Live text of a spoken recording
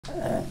यहाँहरु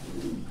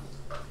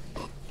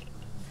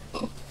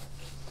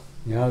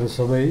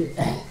सबै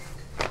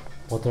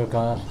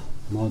पत्रकार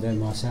महोदय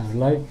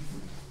महाशयहरुलाई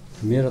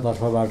मेरो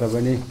तर्फबाट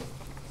पनि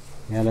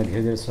यहाँलाई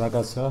धेरै धेरै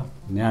स्वागत छ,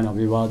 न्यानो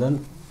अभिवादन।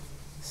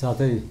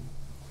 साथै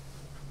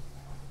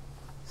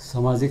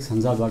सामाजिक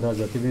सञ्जालबाट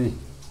जति पनि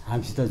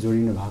हामीसित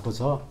जोडिनु भएको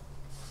छ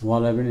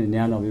उहाँलाई पनि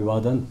न्यानो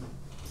अभिवादन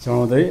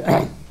चढाउँदै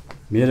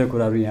मेरो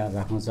कुराहरु यहाँ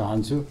राख्न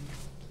चाहन्छु।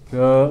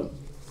 र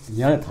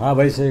यहाँ थाहा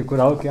भइसकेको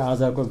कुरा हो कि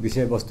आजको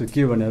विषयवस्तु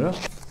के भनेर।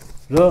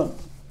 र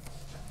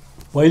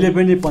पहिले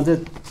पनि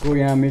पञ्चायतको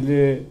यहाँ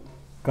मैले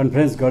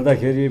कन्फरेन्स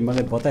गर्दाखेरि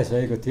मैले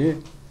बताइसकेको थिएँ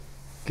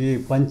कि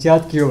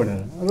पञ्चायत के हो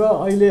भनेर। र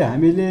अहिले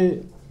हामीले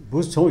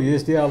बुझ्छौँ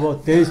यस्तै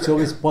अब 23,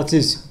 24,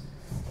 25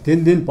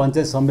 3 दिन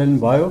पञ्चायत सम्मेलन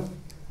भयो।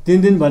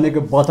 3 दिन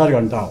भनेको 72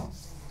 घण्टा हो।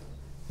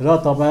 र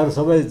तपाईहरु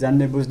सबै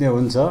जान्ने बुझ्ने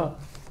हुन्छ,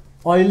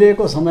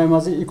 अहिलेको समयमा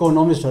चाहिँ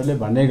इकोनोमिस्टहरूले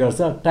भन्ने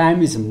गर्छ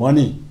time is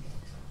money.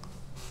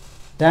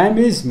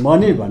 Time is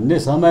money भन्ने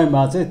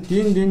समयमा चाहिँ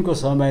 3 दिनको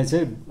समय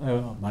चाहिँ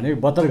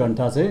भनेको 72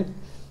 घण्टा चाहिँ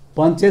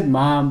पञ्चायत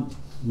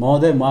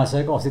महोदय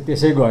महाशयको अस्ति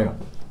त्यसै गयो।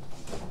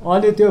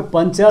 अनि त्यो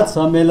पञ्चायत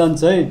सम्मेलन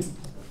चाहिँ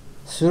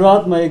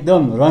सुरुवातमा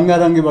एकदम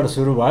रङ्गारङ्गीबाट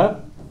सुरु भयो,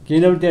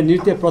 किनभने त्यहाँ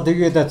नृत्य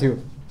प्रतियोगिता थियो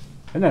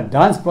हैन,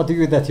 डान्स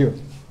प्रतियोगिता थियो।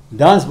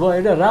 डान्स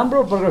भयो, एउटा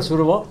राम्रो प्रकार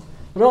सुरु भयो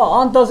र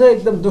अन्त चाहिँ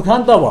एकदम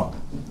दुखान्त भयो।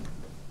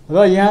 र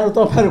यहाँ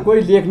तपाईहरु कोही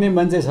लेख्ने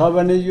मान्छे छ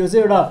भने यो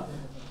चाहिँ एउटा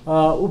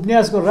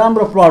उपन्यासको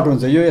राम्रो प्लट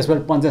हुन्छ यो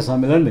यसपालि पञ्चायत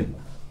सम्मेलन नै,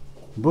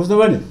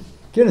 बुझ्नुभयो नि।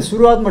 किन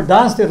सुरुवातमा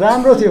डान्स थियो,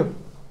 राम्रो थियो,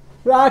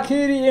 र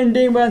आखिरी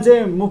एन्डिङमा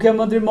चाहिँ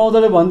मुख्यमन्त्री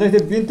महोदयले भन्दै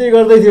थियो, बिन्ती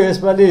गर्दै थियो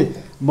यसपालि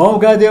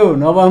मौका देऊ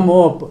नभए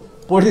म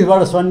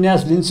पोलिसबाट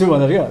सन्यास लिन्छु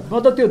भनेर। क्या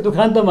मतलब त्यो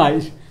दुखान्तमा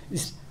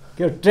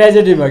के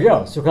ट्रेजेडीमा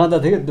क्या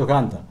सुखान्त थियो कि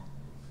दुखान्त।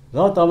 र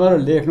तपाईहरु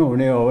लेख्नु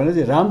हुने हो भने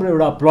चाहिँ राम्रो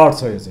एउटा प्लट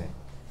छ यो चाहिँ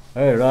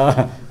एउटा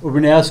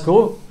उपन्यासको,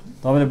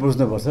 तपाईले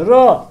बुझ्नुपर्छ। र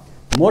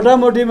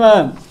मोटामोटीमा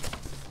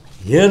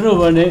हेर्नु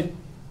भने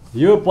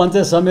यो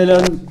पञ्चायत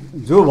सम्मेलन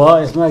जो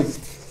भयो यसमा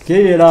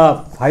केही एउटा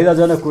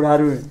फाइदाजनक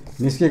कुराहरू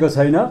निस्केको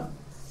छैन।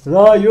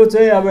 र यो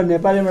चाहिँ अब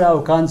नेपालीमा एउटा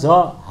उखान छ,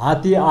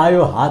 हात्ती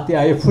आयो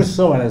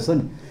फुस्छ भनेको छ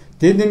नि।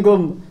 3 दिनको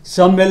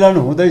सम्मेलन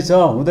हुँदैछ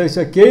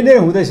केही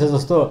नै हुँदैछ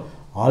जस्तो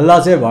हल्ला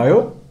चाहिँ भयो,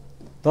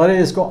 तर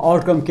यसको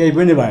आउटकम केही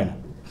पनि भएन।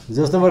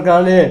 जस्तो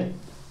प्रकारले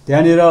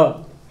त्यहाँनिर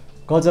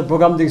कल्चर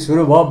प्रोग्रामदेखि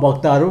सुरु भयो,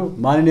 वक्ताहरू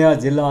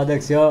माननीय जिल्ला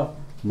अध्यक्ष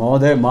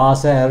महोदय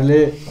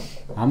महाशयहरूले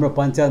हाम्रो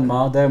पञ्चायत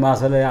महोदय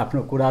महाशयले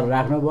आफ्नो कुराहरू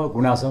राख्नुभयो,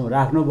 गुनासो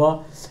राख्नुभयो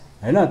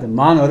हैन,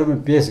 मागहरू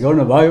पनि पेश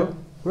गर्नुभयो।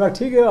 कुरा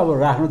ठिकै अब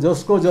राख्नु,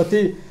 जसको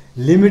जति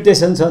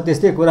लिमिटेसन छ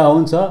त्यस्तै कुरा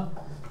हुन्छ।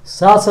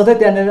 साथसाथै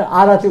त्यहाँनिर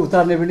आरती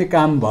उतार्ने पनि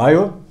काम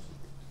भयो।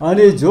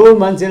 अनि जो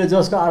मान्छेले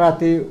जसको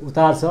आरती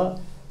उतार्छ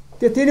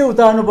त्यति नै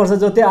उतार्नुपर्छ,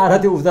 जति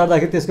आरती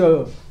उतार्दाखेरि त्यसको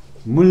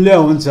मूल्य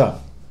हुन्छ।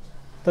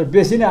 तर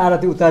बेसी नै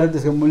आरती उतारे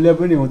त्यसको मूल्य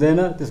पनि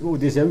हुँदैन, त्यसको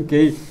उद्देश्य पनि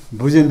केही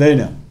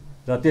बुझिँदैन।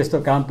 र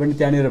त्यस्तो काम पनि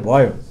त्यहाँनिर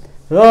भयो।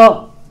 र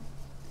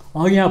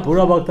अघि यहाँ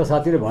पूर्ववक्ता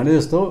साथीले भने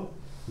जस्तो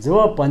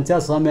जब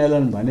पञ्चायत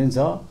सम्मेलन भनिन्छ,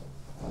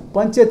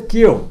 पञ्चायत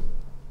के हो?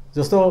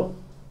 जस्तो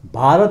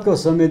भारतको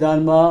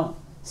संविधानमा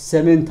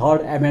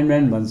 73rd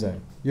एमेन्डमेन्ट भन्छ,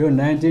 यो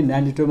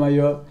 1992 मा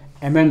यो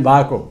एमेन्ड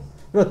भएको।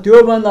 र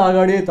त्योभन्दा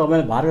अगाडि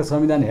तपाईले भारतको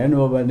संविधान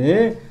हेर्नुभयो भने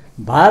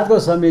भारतको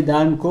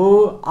संविधानको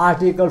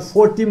आर्टिकल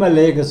 40 मा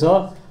लेखेको छ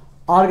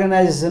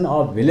अर्गनाइजेसन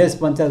अफ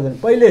भिलेज पञ्चायत।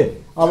 पहिले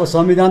अब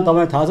संविधान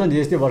तपाईलाई थाहा छ नि,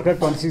 यस्तै भर्खर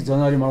 26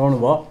 जनवरी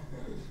मनाउनु भयो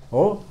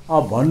हो।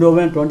 अब भन्नु हो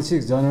भने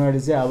 26 जनवरी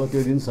चाहिँ अब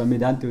त्यो दिन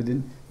संविधान त्यो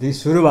दिनदेखि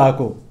सुरु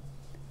भएको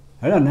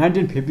हैन।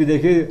 1950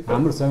 देखि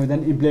हाम्रो संविधान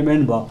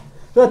इम्प्लिमेन्ट भयो।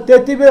 र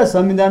त्यति बेला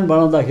संविधान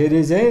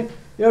बनाउँदाखेरि चाहिँ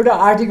एउटा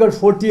आर्टिकल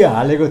 40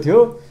 हालेको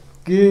थियो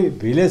कि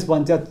भिलेज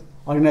पञ्चायत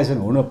अर्गनाइजेसन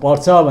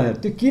हुनुपर्छ भनेर।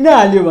 त्यो किन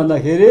हाल्यो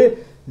भन्दाखेरि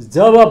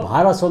जब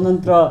भारत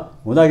स्वतन्त्र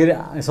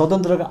हुँदाखेरि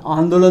स्वतन्त्रको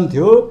आन्दोलन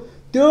थियो,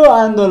 त्यो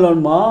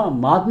आन्दोलनमा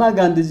महात्मा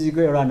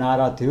गान्धीजीको एउटा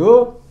नारा थियो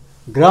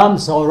ग्राम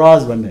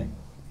स्वराज भन्ने।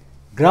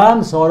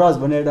 ग्राम स्वराज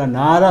भन्ने एउटा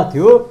नारा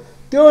थियो।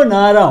 त्यो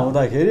नारा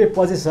हुँदाखेरि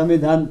पछि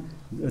संविधान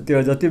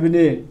त्यो जति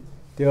पनि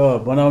त्यो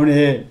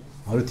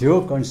बनाउनेहरू थियो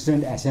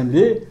कन्स्टिट्युन्ट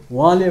एसेम्ब्ली,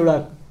 उहाँले एउटा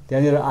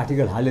त्यहाँनिर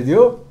आर्टिकल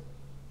हालिदियो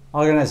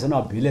अर्गनाइजेसन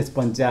अफ भिलेज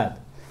पञ्चायत।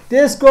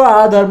 त्यसको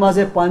आधारमा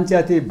चाहिँ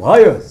पञ्चायती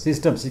भयो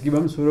सिस्टम। सिक्किममा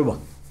पनि सुरु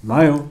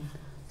भयो,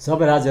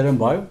 सबै राज्यहरूमा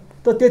भयो।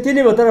 त त्यति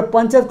नै भयो। तर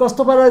पञ्चायत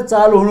कस्तो पाराले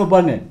चालु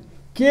हुनुपर्ने,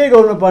 के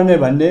गर्नुपर्ने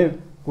भन्ने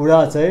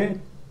कुरा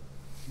चाहिँ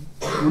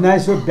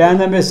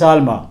 1992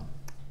 सालमा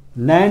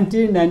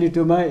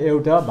 1992 मा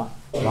एउटा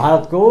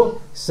भारतको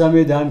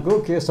संविधानको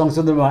के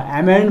संशोधन भयो,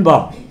 एमेन्ड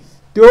भयो।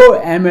 त्यो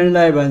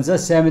एमेन्डलाई भन्छ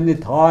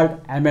 73rd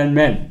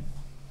एमेन्डमेन्ट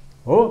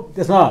हो।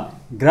 त्यसमा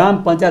ग्राम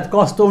पञ्चायत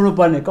कस्तो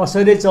हुनुपर्ने,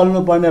 कसरी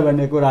चल्नुपर्ने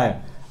भन्ने कुरा आयो।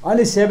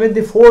 अनि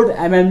 74th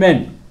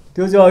एमेन्डमेन्ट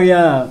त्यो चाहिँ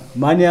यहाँ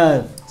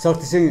मान्य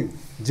शक्तिसिंह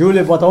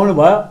ज्यूले बताउनु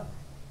भयो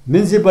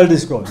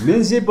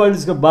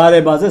म्युनिसिपालिटिजको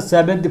बारेमा चाहिँ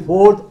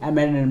 74th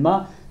एमेन्डमेन्टमा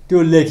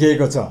त्यो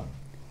लेखिएको छ।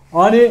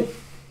 अनि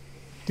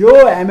त्यो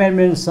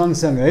एमेन्डमेन्ट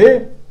सँगसँगै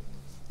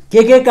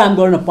के काम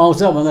गर्न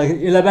पाउँछ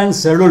भन्दाखेरि 11th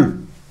सेड्युल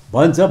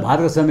भन्छ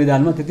भारतको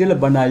संविधानमा त्यतिले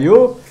बनाइयो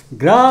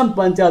ग्राम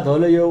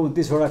पञ्चायतहरूले यो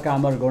 29वटा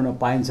कामहरू गर्न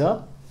पाइन्छ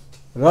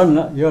र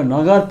यो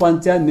नगर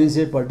पञ्चायत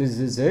म्युनिसिपालिटी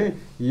चाहिँ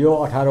यो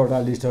 18वटा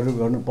लिस्टहरू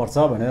गर्नुपर्छ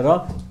भनेर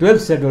 12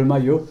 सेड्युलमा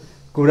यो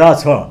कुरा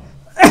छ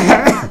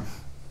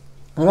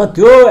र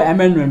त्यो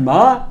एमेन्डमेन्टमा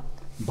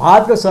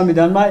भारतको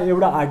संविधानमा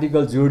एउटा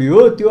आर्टिकल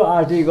जोडियो त्यो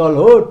आर्टिकल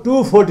हो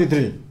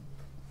 243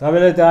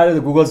 तपाईले त्यहाँ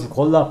गुगल्स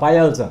खोल्दा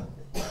पाइहाल्छ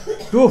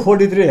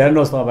 243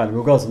 हेर्नुहोस् तपाईहरु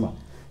गुगल्समा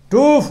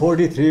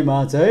 243 मा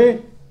चाहिँ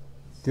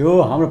त्यो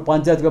हाम्रो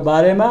पञ्चायतको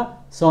बारेमा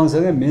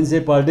सँगसँगै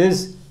म्युनिसिपालिटिज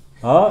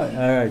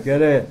के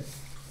अरे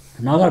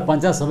नगर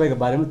पञ्चायत सबैको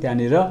बारेमा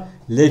त्यहाँनिर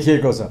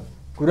लेखिएको छ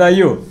कुरा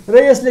यो र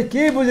यसले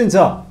के बुझिन्छ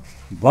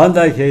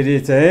भन्दाखेरि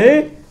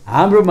चाहिँ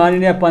हाम्रो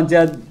माननीय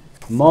पञ्चायत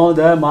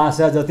महोदय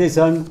महाशय जति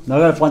छन्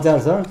नगर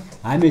पञ्चायत छन्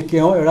हामी के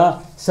हौं एउटा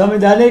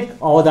संवैधानिक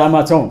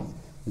अवधानमा छौं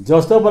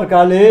जस्तो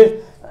प्रकारले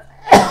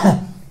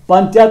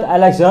पञ्चायत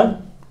इलेक्सन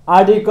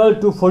आर्टिकल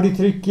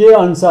 243 के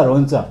अनुसार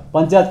हुन्छ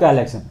पञ्चायतको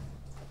इलेक्सन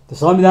त्यो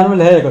संविधानमा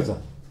लेखेको छ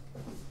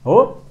हो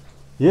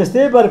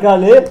यस्तै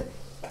प्रकारले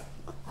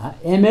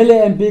एमएलए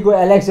एमपी को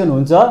इलेक्सन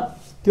हुन्छ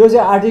त्यो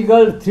चाहिँ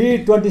आर्टिकल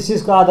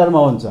 326 को आधारमा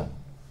हुन्छ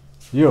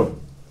यो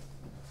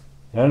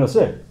हेर्नुस्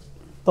है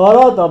तर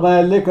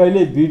तपाईहरुले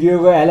कहिले बिडिओ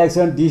को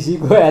इलेक्सन डीसी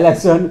को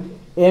इलेक्सन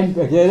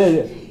एमपी के अरे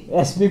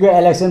एसपी को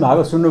इलेक्सन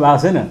भएको सुन्नु भएको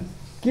छैन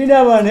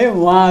किनभने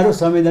उहाँहरु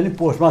संवैधानिक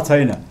पोस्टमा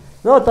छैन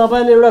र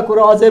तपाईले एउटा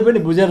कुरा अझै पनि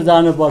बुझेर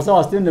जानुपर्छ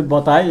अस्ति नै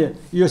बताए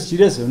यो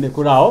सिरियस हुने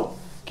कुरा हो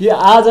कि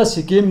आज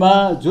सिक्किममा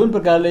जुन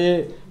प्रकारले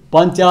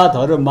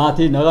पञ्चायतहरु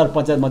माथि नगर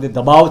पञ्चायत माथि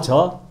दबाव छ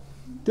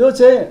त्यो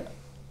चाहिँ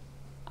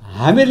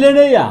हामीले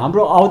नै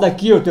हाम्रो आवदा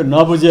के हो त्यो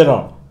नबुझेर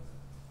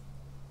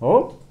हो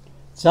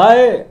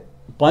चाहे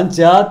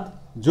पञ्चायत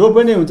जो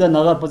पनि हुन्छ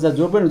नगर पञ्चायत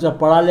जो पनि हुन्छ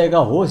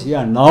पढालेखा होस्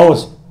या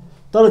नहोस्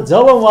तर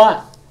जब उहाँ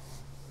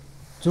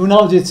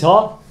चुनाव जित्छ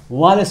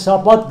उहाँले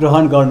शपथ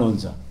ग्रहण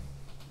गर्नुहुन्छ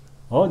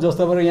हो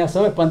जस्तो प्रकार यहाँ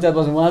सबै पञ्चायत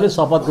बस्नु उहाँले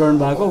शपथ ग्रहण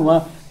भएको उहाँ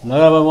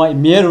नगरमा उहाँ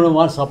मेयर हुनु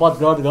उहाँ शपथ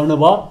ग्रहण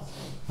गर्नुभयो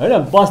हैन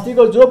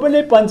बस्तीको जो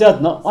पनि पञ्चायत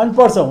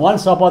अनपढ छ उहाँ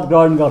शपथ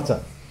ग्रहण गर्छ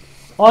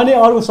अनि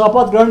अर्को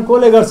शपथ ग्रहण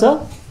कोले गर्छ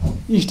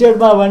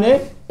स्टेटमा भने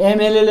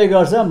एमएलए ले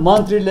गर्छ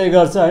मन्त्रीले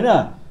गर्छ हैन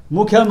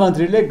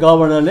मुख्यमन्त्रीले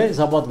गभर्नरले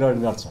शपथ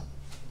ग्रहण गर्छ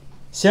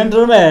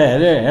सेन्ट्रलमा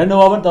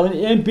हेर्नुभयो भने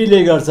तपाईले एमपी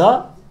ले गर्छ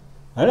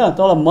हैन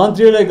तर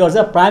मन्त्रीले गर्छ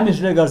प्राइम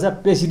मिनिस्टरले गर्छ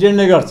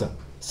प्रेसिडेन्टले गर्छ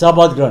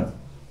शपथ ग्रहण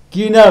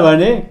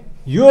किनभने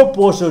यो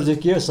पोस्टहरु चाहिँ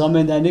के हो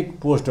संवैधानिक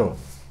पोस्ट हो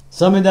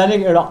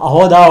संवैधानिक एउटा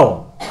अहोदा हो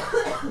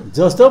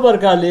जस्तो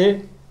प्रकारले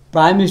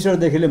प्राइम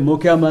मिनिस्टरदेखि लिएर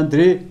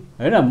मुख्यमन्त्री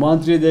हैन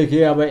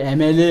मन्त्रीदेखि अब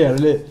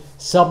एमएलएहरुले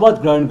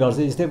शपथ ग्रहण गर्छ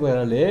यस्तै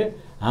प्रकारले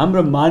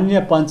हाम्रो माननीय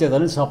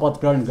पञ्चायतहरुले शपथ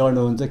ग्रहण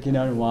गर्नुहुन्छ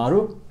किनभने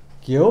उहाँहरु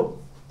के हो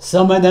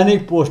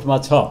संवैधानिक पोस्टमा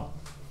छ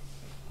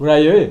कुरा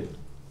यो है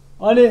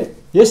अनि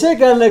यसै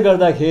कारणले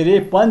गर्दाखेरि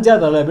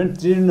पञ्चायतहरुलाई पनि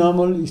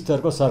तृणमूल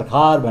स्तरको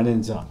सरकार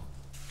भनिन्छ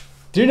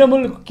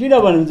तृणमूल किन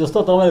भनिन्छ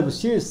जस्तो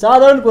तपाईले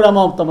साधारण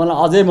कुरामा तपाईलाई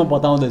अझै म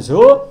बताउँदै छु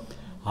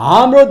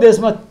हाम्रो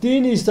देशमा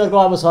 3 स्तरको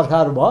अब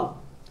सरकार भयो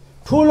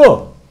ठूलो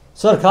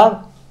सरकार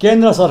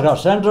केन्द्र सरकार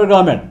सेन्ट्रल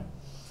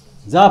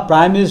गभर्नमेन्ट जहाँ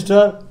प्राइम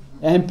मिनिस्टर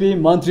एमपी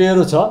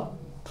मन्त्रीहरु छ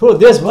ठूलो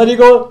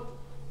देशभरिको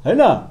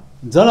हैन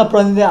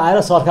जनप्रतिनिधि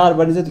आएर सरकार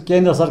बनिन्छ त्यो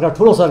केन्द्र सरकार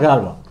ठूलो सरकार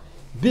भयो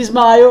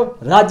बीचमा आयो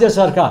राज्य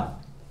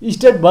सरकार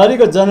स्टेट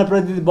भरिको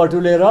जनप्रतिनिधि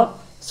बटुलेर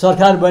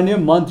सरकार बन्यो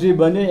मन्त्री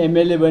बन्यो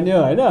एमएलए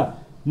बन्यो हैन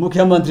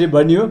मुख्यमन्त्री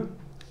बन्यो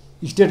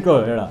स्टेटको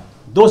एउटा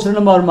दोस्रो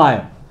नम्बरमा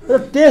आयो र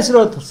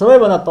तेस्रो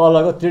सबैभन्दा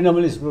तलको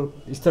तृणमूल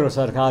स्तरको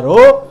सरकार हो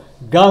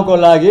गाउँको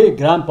लागि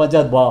ग्राम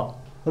पञ्चायत भयो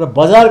र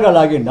बजारका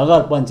लागि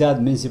नगर पञ्चायत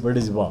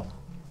म्युनिसिपालिटिज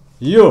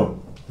भयो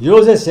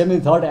यो चाहिँ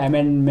 73rd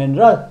एमेन्डमेन्ट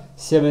र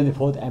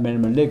 74th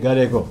एमेन्डमेन्टले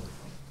गरेको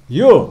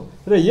यो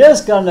र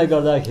यस कारणले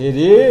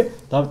गर्दाखेरि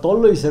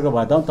तल्लो स्तरको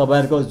भए त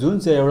तपाईहरुको जुन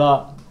चाहिँ एउटा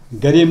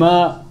गरिमा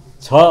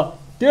छ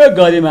त्यो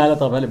गरिमालाई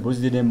तपाईले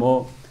बुझिदिने म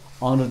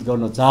अनुरोध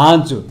गर्न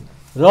चाहन्छु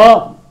र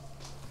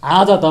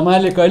आज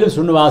तपाईले कहिले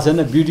सुन्नु भएको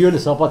छैन भिडियोले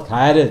शपथ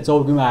खाएर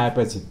चौकीमा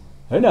आएपछि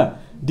हैन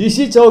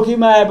डीसी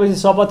चौकीमा आएपछि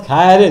शपथ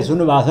खाएर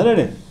सुन्नु भएको छैन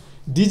नि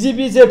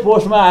डीजीपी चाहिँ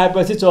पोस्टमा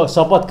आएपछि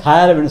शपथ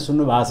खाएर भने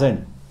सुन्नु भएको छैन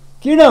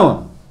किन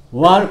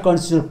उहाँहरु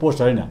कन्स्टिट्युसन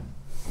पोस्ट हैन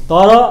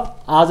तर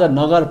आज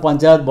नगर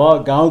पञ्चायत भयो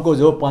गाउँको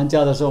जो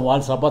पञ्चायतहरु छ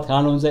उहाँले शपथ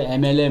खानुहुन्छ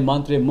एमएलए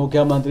मन्त्री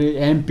मुख्यमन्त्री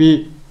एमपी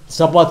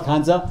शपथ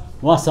खान्छ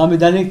उहाँ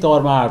संवैधानिक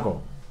तौरमा आएको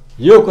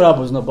यो कुरा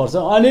बुझ्नुपर्छ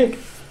अनि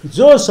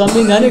जो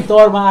संवैधानिक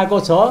तौरमा आएको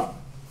छ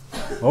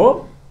हो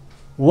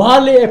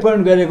उहाँले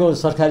एपोइन्ट गरेको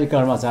सरकारी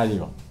कर्मचारी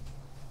हो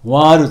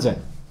उहाँहरु चाहिँ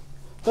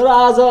तर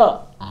आज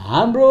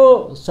हाम्रो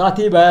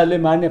साथीभाइहरुले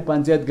मान्य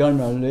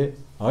पञ्चायतगणहरुले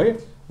है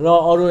र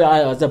अरु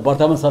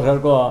वर्तमान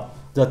सरकारको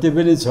जति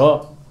पनि छ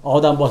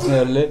अहोदामा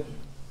बस्नेहरुले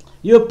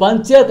यो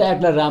पञ्चायत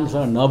एक्टलाई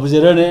राम्रोसँग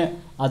नबुझेर नै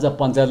आज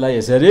पञ्चायतलाई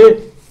यसरी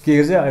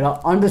के छ एउटा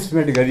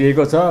अन्डरस्टिमेट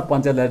गरिएको छ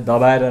पञ्चायतलाई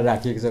दबाएर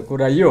राखिएको छ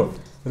कुरा यो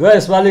र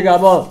यसपालिको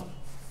अब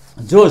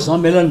जो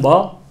सम्मेलन भयो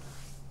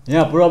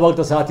यहाँ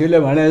पूर्ववक्ता साथीहरूले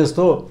भने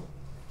जस्तो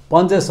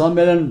पञ्चायत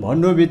सम्मेलन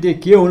भन्नुबित्तिकै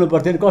के हुनु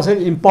पर्थ्यो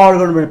कसरी इम्पावर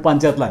गर्नु भने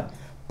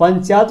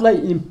पञ्चायतलाई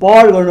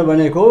इम्पावर गर्नु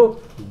भनेको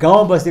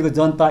गाउँ बस्तीको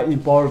जनता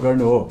इम्पावर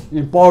गर्नु हो,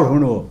 इम्पावर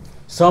हुनु हो,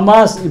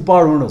 समाज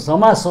इम्पावर हुनु,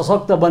 समाज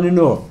सशक्त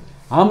बनिनु हो,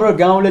 हाम्रो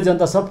गाउँले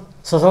जनता सब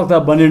सशक्त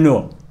बनिनु हो,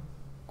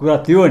 कुरा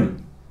त्यो नि।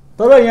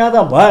 तर यहाँ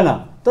त भएन।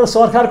 तर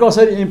सरकार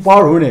कसरी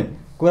इम्पावर हुने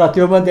कुरा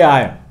त्यो मात्रै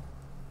आयो।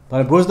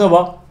 तपाईँ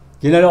बुझ्नुभयो।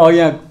 किनभने अघि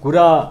यहाँ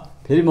कुरा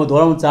फेरि म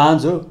दोहोऱ्याउन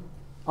चाहन्छु।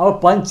 अब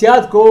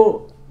पञ्चायतको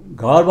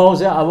घरमा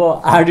चाहिँ अब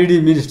आरडिडी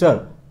मिनिस्टर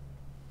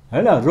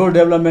हैन, रोड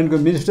डेभलपमेन्टको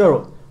मिनिस्टर हो,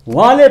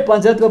 उहाँले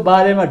पञ्चायतको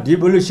बारेमा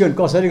डिभोल्युसन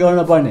कसरी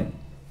गर्नुपर्ने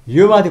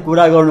यो माथि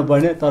कुरा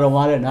गर्नुपर्ने। तर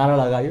उहाँले नारा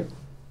लगायो।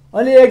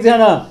 अनि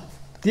एकजना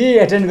ती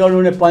एटेन्ड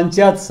गर्नुहुने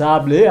पञ्चायत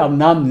साहबले, अब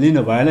नाम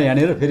लिनु भएन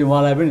यहाँनिर, फेरि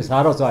उहाँलाई पनि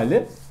साह्रो छ अहिले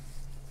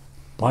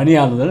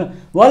भनिहाल्नुहुँदैन,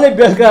 उहाँले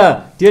बेलुका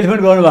टेलिफोन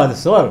गर्नुभएको थियो,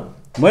 सर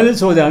मैले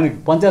सोधेँ अनि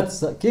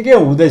पञ्चायत के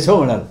हुँदैछ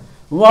भनेर।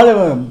 उहाँले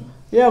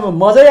ए अब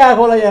मजै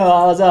आएको होला, यहाँ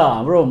आज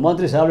हाम्रो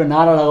मन्त्री साहबले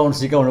नारा लगाउनु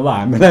सिकाउनु भयो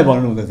हामीलाई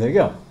भन्नुहुँदै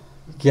थियो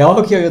क्या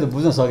हो के हो यो त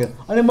बुझ्न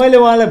सकेन। अनि मैले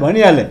उहाँलाई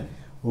भनिहालेँ,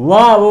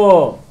 उहाँ अब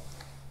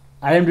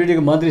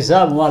आइएमडिडीको मन्त्री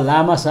साहब, उहाँ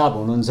लामा साहब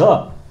हुनुहुन्छ,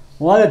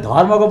 उहाँले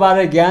धर्मको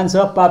बारेमा ज्ञान छ,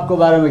 पापको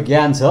बारेमा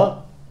ज्ञान छ,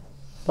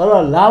 तर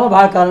लामो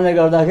भएको कारणले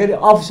गर्दाखेरि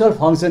अफिसियल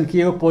फङ्सन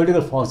के हो,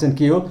 पोलिटिकल फङ्सन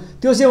के हो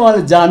त्यो चाहिँ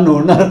उहाँले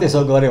जान्नुहुन्न र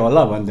त्यसो गरे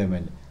होला भन्दै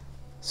मैले।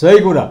 सही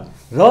कुरा।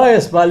 र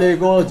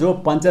यसपालिको जो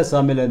पञ्चायत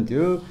सम्मेलन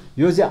थियो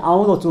यो चाहिँ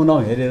आउँदो चुनाव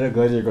हेरेर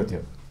गरिएको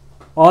थियो।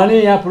 अनि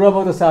यहाँ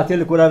पूर्ववक्त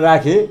साथीहरूले कुरा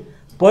राखे,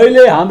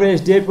 पहिले हाम्रो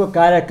एसडिएफको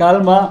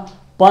कार्यकालमा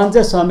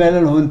पञ्चायत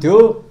सम्मेलन हुन्थ्यो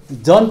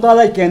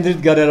जनतालाई केन्द्रित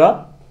गरेर,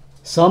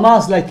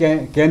 समाजलाई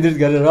केन्द्रित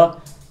गरेर,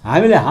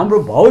 हामीले हाम्रो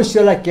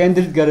भविष्यलाई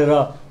केन्द्रित गरेर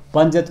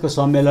पञ्चायतको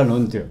सम्मेलन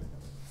हुन्थ्यो।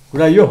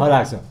 कुरा यो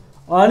फरक छ।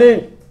 अनि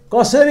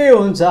कसरी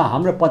हुन्छ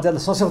हाम्रो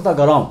पञ्चायतलाई सशक्त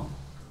गराउँ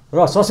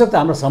र सशक्त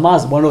हाम्रो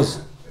समाज बनोस्,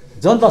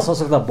 जनता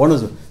सशक्त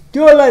बनोस्,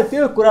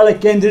 त्यो कुरालाई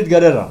केन्द्रित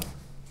गरेर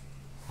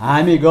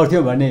हामी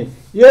गर्थ्यौँ भने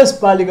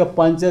यसपालिको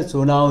पञ्चायत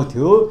चुनाव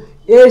थियो,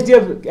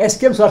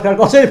 एसकेएम सरकार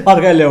कसरी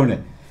फर्काइ ल्याउने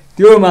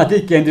त्यो माथि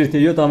केन्द्रित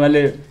थियो। यो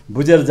तपाईँले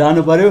बुझेर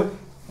जानु पर्यो।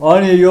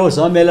 अनि यो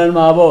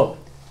सम्मेलनमा अब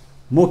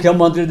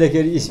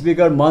मुख्यमन्त्रीदेखि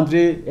स्पिकर,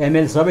 मन्त्री,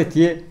 एमएलए सबै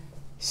थिए,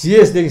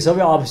 सिएसदेखि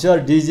सबै अफिसर,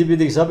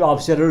 डिजिपीदेखि सबै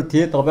अफिसरहरू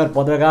थिए, तपाईँहरू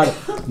पत्रकार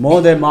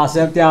महोदय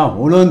महाशय त्यहाँ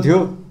हुनुहुन्थ्यो।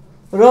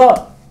 र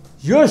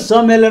यो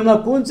सम्मेलनमा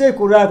कुन चाहिँ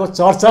कुराको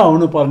चर्चा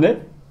हुनुपर्ने,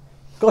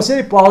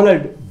 कसरी पावरलाई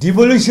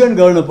डिभोल्युसन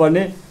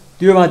गर्नुपर्ने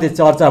त्यो माथि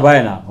चर्चा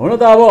भएन। हुन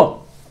त अब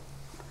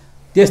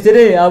त्यस्तै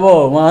नै अब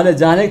उहाँले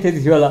जानेको त्यति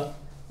थियो होला।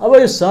 अब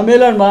यो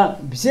सम्मेलनमा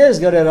विशेष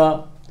गरेर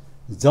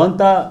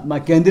जनतामा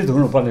केन्द्रित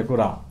हुनुपर्ने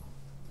कुरा,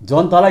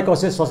 जनतालाई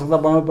कसरी सशक्त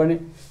बनाउनु पर्ने,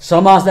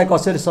 समाजलाई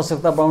कसरी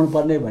सशक्त बनाउनु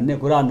पर्ने भन्ने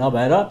कुरा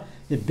नभएर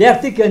यो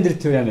व्यक्ति केन्द्रित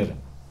थियो यहाँनिर।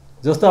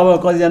 जस्तो अब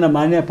कतिजना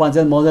मान्य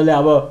पञ्चायत महोदयले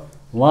अब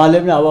उहाँले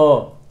पनि अब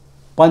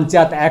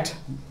पञ्चायत एक्ट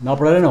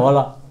नपढेर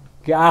होला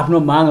कि आफ्नो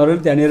मागहरू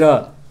पनि त्यहाँनिर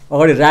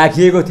अगाडि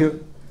राखिएको थियो।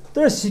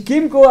 तर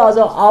सिक्किमको आज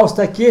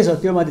अवस्था के छ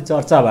त्यो माथि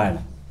चर्चा भएन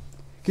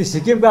कि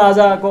सिक्किमको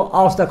आजको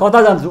अवस्था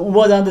कता जाँदैछ,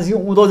 उँभो जाँदैछ कि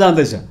उँधो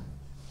जाँदैछ।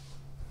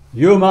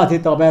 यो माथि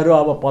तपाईँहरू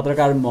अब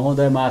पत्रकार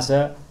महोदय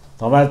महाशय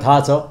तपाईँलाई थाहा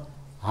छ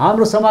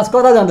हाम्रो समाज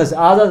कता जाँदैछ।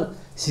 आज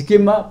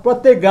सिक्किममा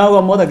प्रत्येक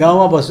गाउँमा, म त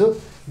गाउँमा बस्छु,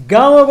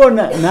 गाउँको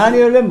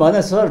नानीहरूले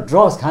भने सर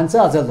ड्रग्स खान्छ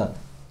अचेल त,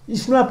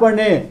 स्कुलमा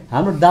पढ्ने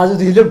हाम्रो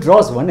दाजुदिदीले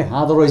ड्रग्स भन्ने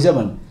खाँदो रहेछ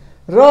भन्ने।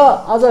 र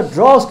आज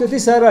ड्रग्सको यति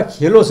साह्रो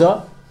खेलो छ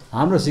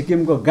हाम्रो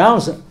सिक्किमको गाउँ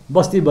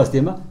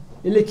बस्तीमा।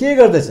 यसले के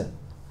गर्दैछ,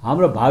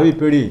 हाम्रो भावी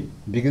पिँढी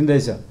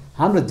बिग्रिँदैछ,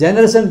 हाम्रो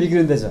जेनेरेसन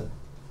बिग्रिँदैछ।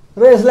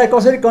 र यसलाई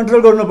कसरी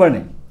कन्ट्रोल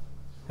गर्नुपर्ने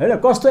होइन,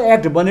 कस्तो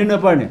एक्ट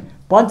बनिनुपर्ने,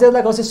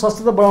 पञ्चायतलाई कसरी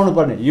सशक्त बनाउनु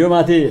पर्ने यो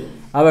माथि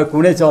अब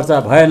कुनै चर्चा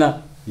भएन।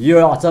 यो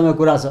अचम्मको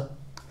कुरा छ।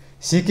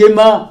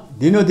 सिक्किममा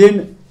दिनोदिन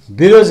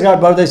बेरोजगार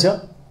बढ्दैछ।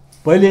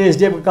 पहिले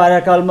एसडिएफको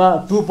कार्यकालमा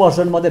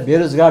 2% मात्रै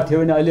बेरोजगार थियो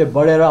भने अहिले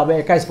बढेर अब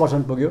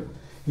 21% पुग्यो।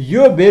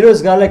 यो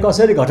बेरोजगारलाई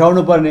कसरी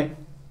घटाउनु पर्ने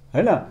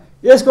होइन,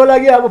 यसको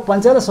लागि अब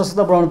पञ्चायतलाई सशक्त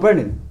बनाउनु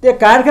पर्ने, त्यो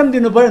कार्यक्रम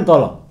दिनु पर्यो नि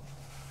तल,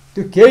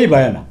 त्यो केही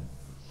भएन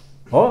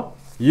हो।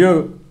 यो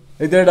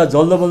एक दुईवटा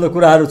जल्दो बल्दो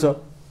कुराहरू छ।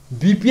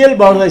 बिपिएल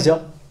बढ्दैछ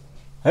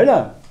होइन,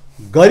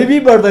 गरिबी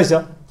बढ्दैछ।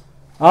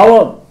 अब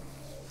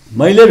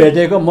मैले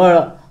भेटेको, म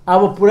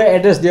अब पुरा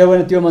एड्रेस दियो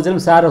भने त्यो मान्छेले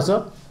पनि साह्रो छ।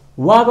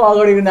 उहाँको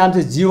अगाडिको नाम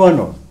चाहिँ जीवन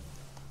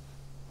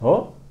हो,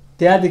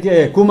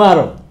 त्यहाँदेखि कुमार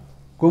हो,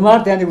 कुमार,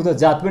 त्यहाँदेखि उता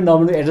जात पनि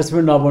नबन्नु, एड्रेस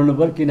पनि नबन्नु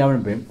पऱ्यो,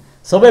 किनभने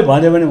सबै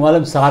भन्यो भने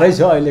उहाँलाई पनि साह्रै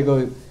छ अहिलेको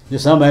यो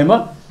समयमा।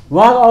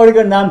 उहाँको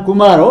अगाडिको नाम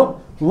कुमार हो।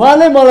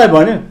 उहाँले मलाई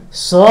भन्यो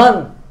सर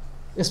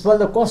यसपालि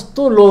त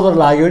कस्तो लोदर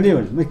लाग्यो नि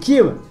भने। के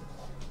भने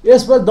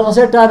यसपालि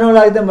दसैँ टार्नु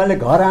लाग्दा मैले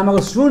घर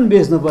आमाको सुन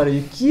बेच्नु पऱ्यो,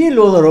 यो के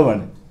लोदर हो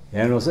भने।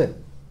 हेर्नुहोस् है,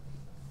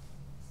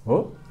 हो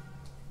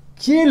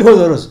के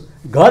लोदर होस्,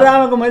 घर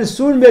आमाको मैले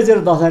सुन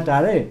बेचेर दसैँ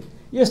टारेँ,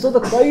 यस्तो त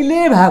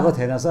कहिल्यै भएको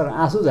थिएन सर,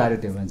 आँसु झार्यो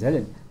त्यो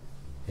मान्छेले।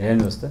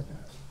 हेर्नुहोस् त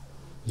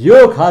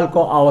यो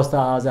खालको अवस्था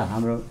आज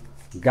हाम्रो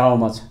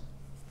गाउँमा छ।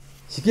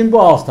 सिक्किमको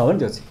अवस्था हो नि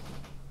त्यो चाहिँ।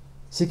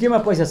 सिक्किममा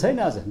पैसा छैन,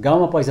 आज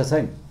गाउँमा पैसा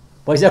छैन,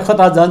 पैसा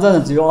कता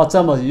जान्छ यो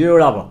अचम्म। यो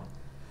एउटा भयो।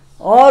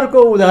 अर्को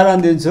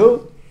उदाहरण दिन्छु,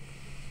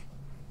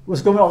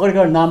 उसको पनि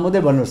अगाडिको नाम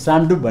मात्रै भन्नु,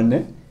 सान्डुप भन्ने,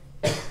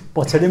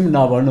 पछाडि पनि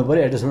नभन्नु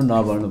पऱ्यो, एड्रेस पनि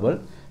नभन्नु पऱ्यो।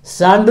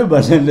 सान्डुप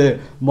भन्नेले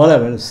मलाई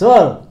भन्यो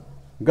सर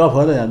गफ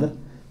गर्दै जाँदा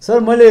सर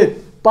मैले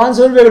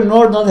 500 रुपियाँको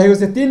नोट नदेखेको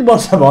चाहिँ 3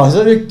 वर्ष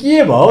भइसक्यो,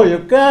 के भयो यो,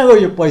 कहाँ गयो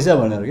यो पैसा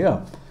भनेर क्या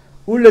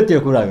उसले त्यो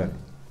कुरा गरे।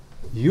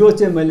 यो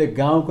चाहिँ मैले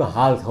गाउँको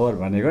हाल खबर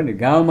भनेको नि,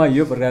 गाउँमा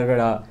यो प्रकारको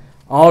एउटा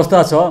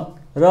अवस्था छ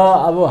र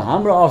अब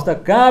हाम्रो अवस्था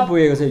कहाँ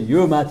पुगेको छ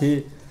यो माथि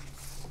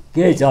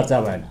केही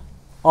चर्चा भएन।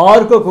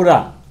 अर्को कुरा,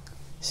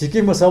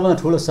 सिक्किमको सबभन्दा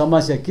ठुलो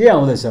समस्या के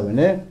आउँदैछ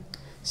भने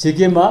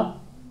सिक्किममा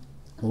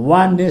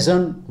वान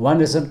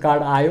नेसन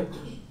कार्ड आयो,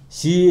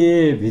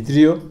 सिए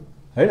भित्रियो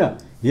हैन।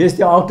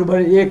 यस्तै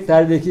अक्टोबर 1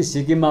 तारिकदेखि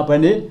सिक्किममा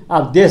पनि,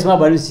 अब देशमा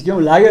भने सिक्किम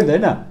लाग्यो नि त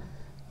हैन,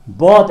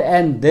 birth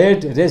and death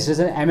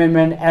registration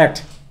amendment act,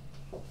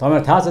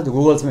 तपाईँलाई थाहा छ त,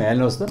 गुगल्समा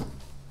हेर्नुहोस् त,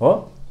 हो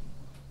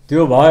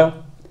त्यो भयो।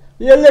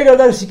 यसले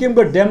गर्दा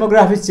सिक्किमको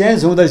डेमोग्राफी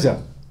चेन्ज हुँदैछ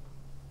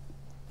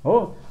हो,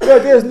 र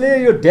त्यसले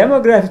यो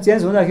डेमोग्राफी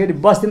चेन्ज हुँदाखेरि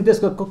बस्तीमा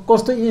त्यसको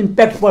कस्तो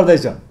इम्प्याक्ट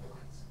पर्दैछ,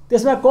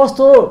 त्यसमा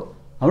कस्तो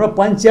हाम्रो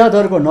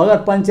पञ्चायतहरूको, नगर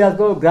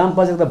पञ्चायतको, ग्राम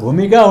पञ्चायतको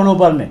भूमिका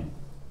हुनुपर्ने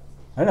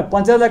हैन,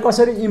 पञ्चायतलाई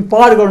कसरी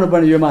इम्पावर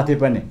गर्नुपर्ने यो माथि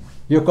पनि,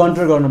 यो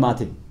कन्ट्रोल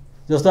गर्नुमाथि।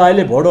 जस्तो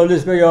अहिले भोटर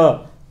लिस्टको यो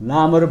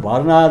नामहरू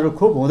भर्नाहरू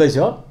खुब हुँदैछ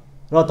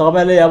र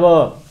तपाईँले अब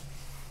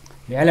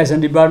इलेक्सन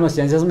डिपार्टमेन्टमा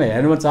सेन्ससमा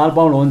हेर्नुमा चाल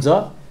पाउनुहुन्छ,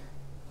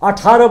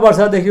 18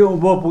 वर्षदेखि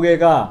उँभो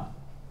पुगेका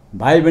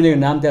भाइ बहिनीको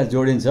नाम त्यहाँ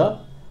जोडिन्छ,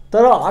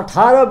 तर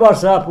 18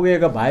 वर्ष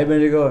पुगेका भाइ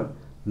बहिनीको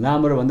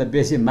नामहरूभन्दा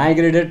बेसी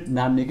माइग्रेटेड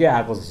नाम निकै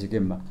आएको छ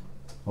सिक्किममा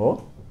हो।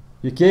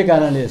 यो के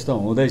कारणले यस्तो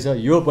हुँदैछ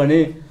यो पनि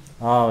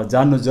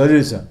जान्नु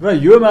जरुरी छ। र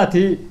यो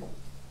माथि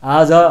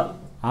आज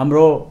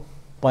हाम्रो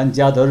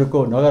पञ्चायतहरूको,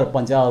 नगर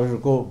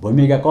पञ्चायतहरूको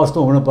भूमिका कस्तो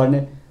हुनुपर्ने,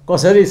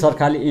 कसरी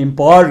सरकारले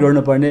इम्पावर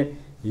गर्नुपर्ने,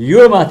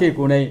 यो माथि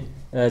कुनै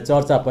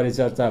चर्चा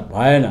परिचर्चा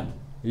भएन।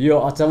 यो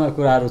अचम्मको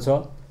कुराहरू छ।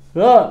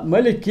 र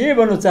मैले के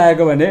भन्नु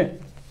चाहेको भने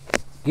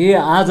कि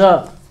आज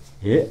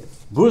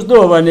बुझ्नु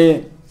हो भने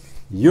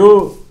यो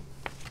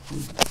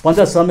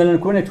पञ्चायत सम्मेलन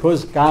कुनै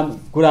ठोस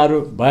काम कुराहरू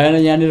भएन,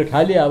 यहाँनिर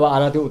खालि अब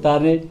आरती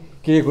उतार्ने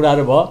के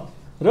कुराहरू भयो।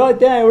 र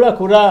त्यहाँ एउटा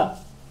कुरा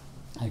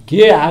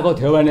के आएको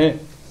थियो भने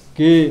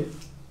कि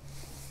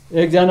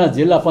एकजना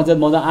जिल्ला पञ्चायत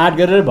महोदय 8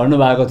 गरेर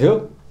भन्नुभएको थियो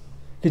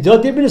कि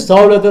जति पनि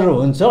सहुलियतहरू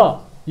हुन्छ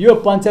यो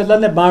पञ्चायतलाई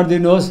नै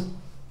बाँडिदिनुहोस्,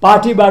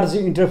 पार्टीबाट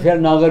चाहिँ इन्टरफेयर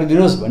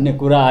नगरिदिनुहोस् भन्ने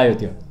कुरा आयो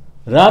थियो।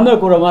 राम्रो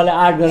कुरा उहाँले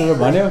 8 गरेर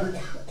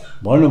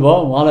भन्नुभयो,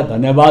 उहाँलाई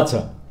धन्यवाद छ।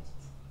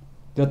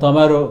 त्यो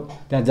तपाईँहरू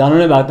त्यहाँ जानु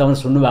नै भएको,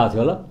 तपाईँले सुन्नु भएको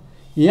थियो होला।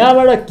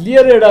 यहाँबाट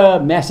क्लियर एउटा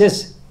मेसेज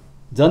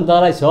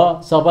जनतालाई छ,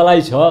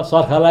 सबैलाई छ,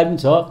 सरकारलाई पनि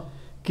छ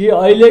कि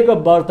अहिलेको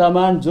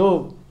वर्तमान जो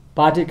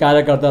पार्टी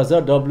कार्यकर्ता छ,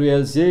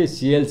 WLC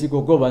CLC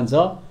को भन्छ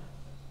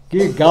कि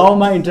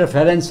गाउँमा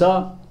इन्टरफेरेन्स छ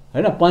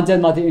हैन,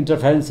 पञ्चायतमाथि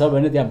इन्टरफेरेन्स छ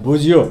भने त्यहाँ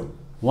बुझियो।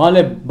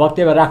 उहाँले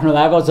वक्तव्य राख्नु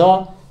भएको छ,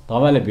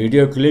 तपाईँले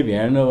भिडियो क्लिप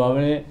हेर्नुभयो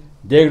भने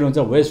देख्नुहुन्छ,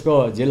 वेस्टको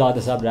जिल्ला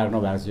अध्यक्ष साहब राख्नु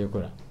भएको छ यो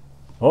कुरा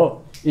हो।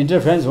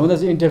 इन्टरफेरेन्स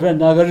हुँदैछ, इन्टरफेरेन्स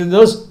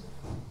नगरिदिनुहोस्,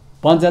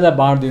 पञ्चायतलाई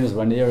बाँडिदिनुहोस्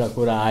भन्ने एउटा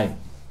कुरा आयो।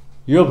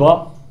 यो भयो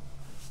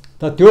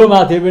त त्यो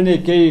माथि पनि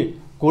केही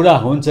कुरा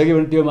हुन्छ कि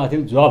भने त्यो माथि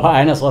जवाफ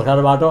आएन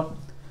सरकारबाट।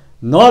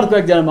 नर्थको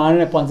एकजना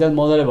माननीय पञ्चायत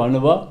महोदयले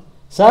भन्नुभयो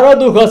साह्रो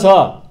दुःख छ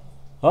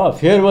हो,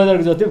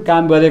 फेरबदलको जति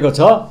काम गरेको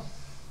छ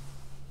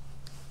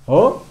हो,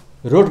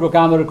 रोडको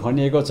कामहरू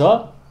खनिएको छ,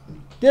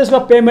 त्यसको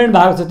पेमेन्ट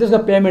भएको छ, त्यसको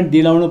पेमेन्ट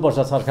दिलाउनु पर्छ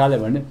सरकारले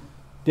भन्ने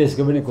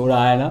त्यसको पनि कुरा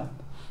आएन।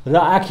 र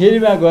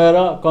आखिरमा गएर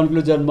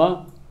कन्क्लुजनमा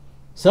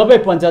सबै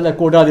पञ्चायतलाई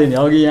कोटा दिने,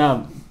 अघि यहाँ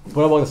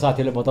प्रवक्ता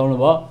साथीले बताउनु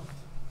भयो,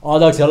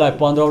 अध्यक्षलाई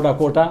 15वटा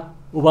कोटा,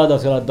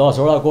 उपाध्यक्षलाई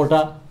 10वटा कोटा,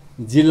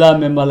 जिल्ला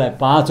मेम्बरलाई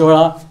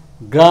 5वटा,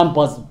 ग्राम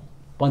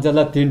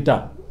पञ्चायतलाई 3टा।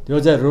 त्यो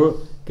चाहिँ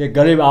के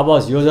गरिब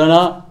आवास योजना,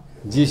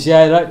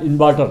 GCI र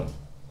इन्भर्टर।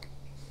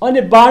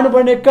 अनि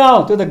बाँड्नुपर्ने कहाँ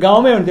हो? त्यो त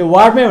गाउँमै हुने, त्यो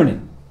वार्डमै हुने,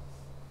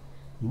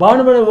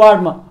 बाँड्नुपर्ने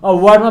वार्डमा। अब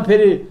वार्डमा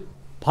फेरि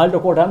फाल्टो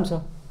कोठा पनि छ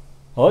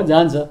हो,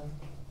 जान्छ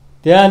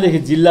त्यहाँदेखि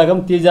जिल्लाको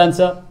पनि ती जान्छ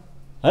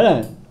हैन,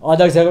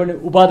 अध्यक्षको पनि,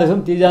 उपाध्यक्ष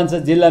पनि ती जान्छ,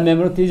 जिल्ला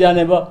मेम्बर ती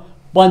जाने भयो,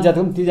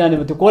 पञ्चायतको पनि ती जाने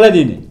भयो, त्यो कसलाई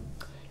दिने?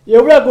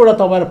 एउटा कुरा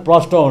तपाईँहरू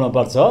प्रष्ट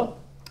हुनुपर्छ,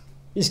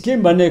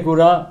 स्किम भन्ने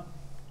कुरा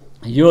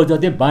यो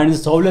जति वाणिज्य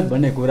सहुलियत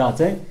भन्ने कुरा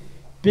चाहिँ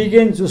पिक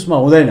एन्ड चुसमा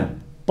हुँदैन।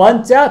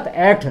 पञ्चायत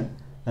एक्ट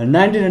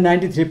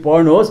 1993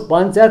 पढ्नुहोस्,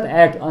 पञ्चायत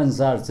एक्ट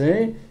अनुसार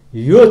चाहिँ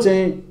यो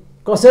चाहिँ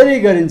कसरी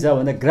गरिन्छ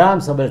भन्दा ग्राम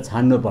सभाले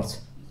छान्नुपर्छ,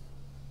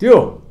 त्यो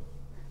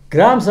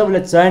ग्राम सभाले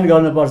चयन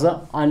गर्नुपर्छ,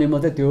 अनि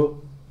मात्रै त्यो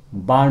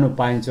बाँड्नु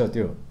पाइन्छ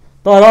त्यो।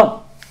 तर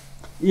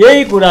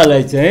यही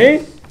कुरालाई चाहिँ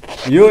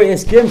यो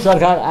स्किम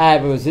सरकार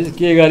आएपछि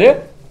के गर्यो?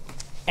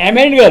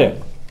 एमेन्ड गर्यो।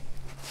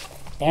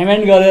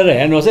 एमेन्ड गरेर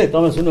हेर्नुहोस् है,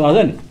 तपाईँ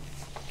सुन्नुभएको छ नि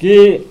कि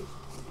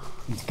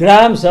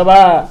ग्राम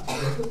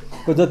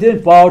सभाको जति पनि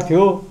पावर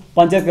थियो,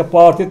 पञ्चायतको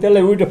पावर थियो,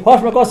 त्यसलाई उल्टो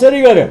फर्स्टमा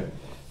कसरी गर्यो?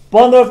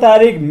 15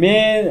 तारिक मे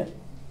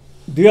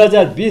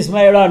 2020 मा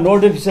एउटा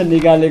नोटिफिकेसन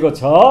निकालेको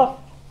छ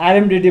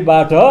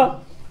RMDDबाट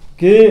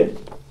कि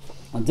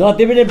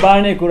जति पनि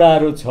बाँड्ने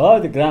कुराहरू छ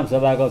त्यो ग्राम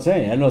सभाको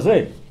चाहिँ हेर्नुहोस् है,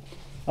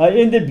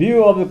 in the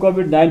view of the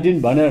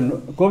COVID-19 भनेर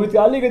कोभिडको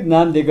अलिकति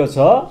नाम दिएको छ।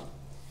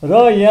 र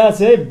यहाँ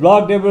चाहिँ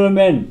block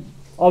development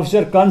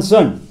officer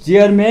concern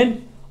chairman,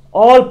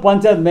 all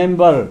panchayat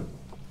member,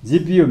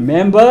 GPU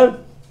member,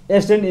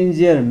 assistant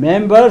engineer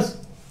members,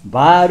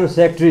 भाइहरू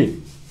सेक्रेटरी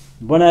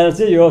बनाएर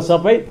चाहिँ यो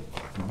सबै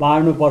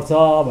बाँड्नुपर्छ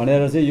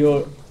भनेर चाहिँ यो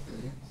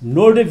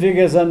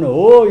नोटिफिकेसन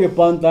हो। यो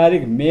 5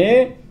 तारिक मे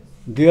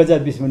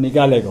 2020 मा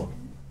निकालेको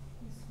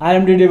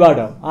आरएमडिडीबाट।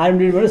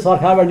 आरएमडिडी भने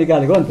सरकारबाट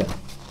निकालेको नि त।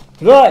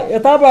 र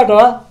यताबाट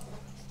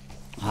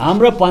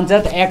हाम्रो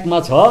पञ्चायत एक्टमा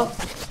छ,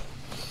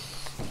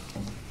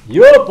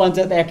 यो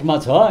पञ्चायत एक्टमा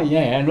छ,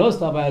 यहाँ हेर्नुहोस्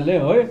तपाईँहरूले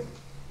हो।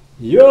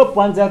 यो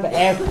पञ्चायत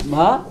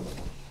एक्टमा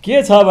के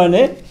छ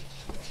भने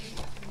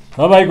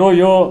तपाईँको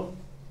यो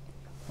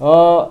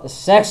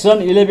सेक्सन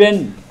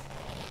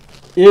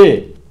 11A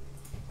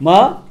मा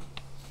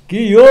कि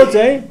यो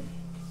चाहिँ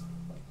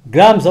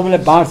ग्राम सभाले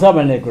बाँड्छ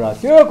भन्ने कुरा,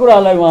 त्यो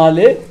कुरालाई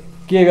उहाँले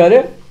के गरे,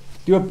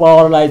 त्यो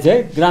पावरलाई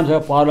चाहिँ ग्राम सभा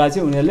पावरलाई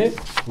चाहिँ उनीहरूले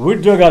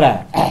विथड्र गराए।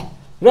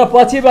 र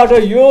पछिबाट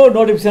यो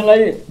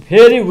नोटिफिकेसनलाई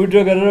फेरि विथड्र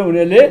गरेर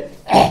उनीहरूले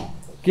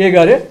के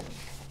गरे,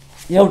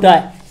 एउटा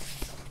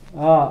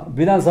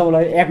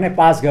विधानसभालाई एक्ट नै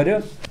पास गर्यो।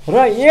 र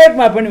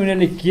एक्टमा पनि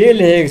उनीहरूले के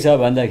लेखेको छ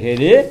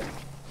भन्दाखेरि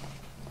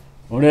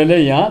उनीहरूले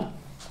यहाँ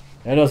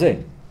हेर्नुहोस् है,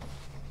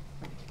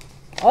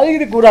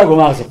 अलिकति कुरा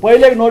घुमाएको छ।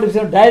 पहिलेको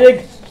notification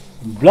direct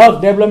block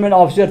development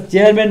officer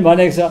chairman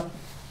भनेको छ,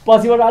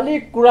 पछिबाट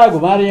अलिक कुरा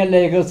घुमाएर यहाँ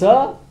लेखेको छ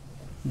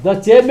the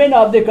chairman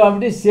of the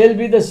committee sale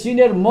be the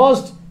senior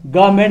most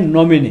government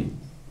nominee.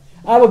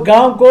 अब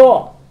गाउँको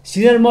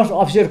सिनियर मोस्ट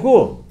अफिसर को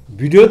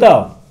भिडियो त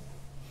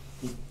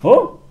हो।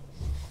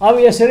 अब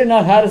यसरी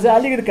नखाएर चाहिँ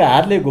अलिकति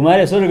हातले घुमाएर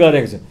यसरी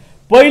गरेको छ।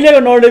 पहिलेको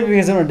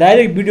नोटिफिकेसनमा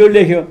डाइरेक्ट भिडियो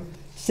लेख्यो।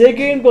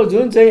 सेकेन्डको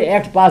जुन चाहिँ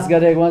एक्ट पास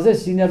गरेकोमा चाहिँ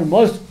सिनियर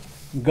मोस्ट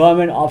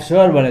गभर्मेन्ट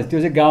अफिसर भने त्यो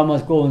चाहिँ गाउँमा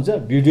को हुन्छ,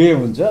 भिडियो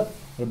हुन्छ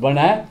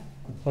बनाए।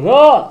 र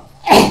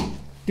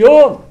त्यो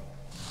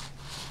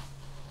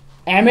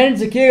एमेन्ड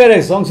चाहिँ के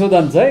गरेको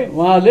संशोधन चाहिँ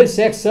उहाँले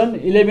सेक्सन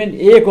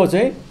 11A को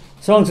चाहिँ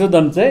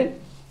संशोधन चाहिँ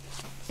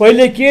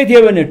पहिले के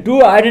थियो भने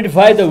to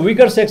identify the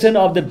vicar section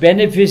of the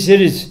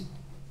बेनिफिसियरिज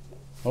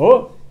हो,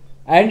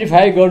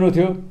 आइडेन्टिफाई गर्नु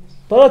थियो।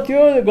 तर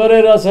त्यो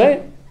गरेर चाहिँ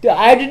त्यो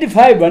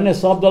आइडेन्टिफाई भन्ने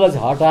शब्दलाई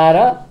चाहिँ हटाएर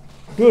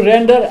टु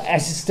रेन्डर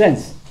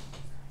एसिस्टेन्स।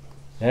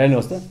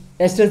 हेर्नुहोस् त,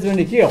 एसिस्टेन्स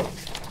पनि के हो,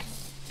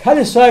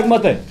 खालि सहयोग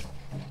मात्रै।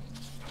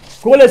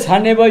 कसले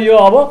छान्ने भयो यो,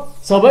 अब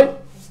सबै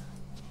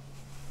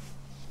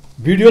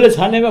भिडियोले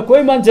छान्नेमा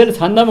कोही मान्छेले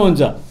छान्दा पनि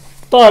हुन्छ।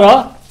 तर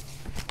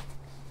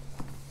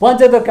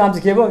पञ्चायतको काम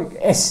चाहिँ के भयो,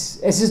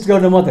 एसिस्ट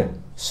गर्नु मात्रै,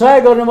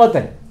 सहयोग गर्नु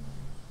मात्रै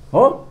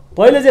हो।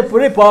 पहिले चाहिँ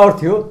पुरै पावर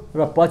थियो र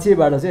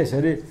पछिबाट चाहिँ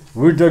यसरी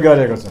विथड्र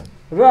गरेको छ।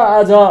 र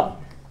आज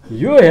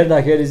यो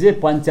हेर्दाखेरि चाहिँ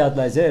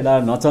पञ्चायतलाई चाहिँ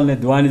यसलाई नचल्ने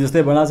दुवानी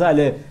जस्तै बनाएको छ।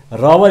 अहिले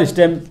रबर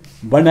स्ट्याम्प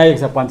बनाइएको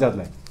छ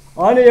पञ्चायतलाई।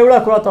 अनि एउटा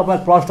कुरा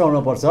तपाईँ प्रश्न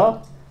आउनुपर्छ,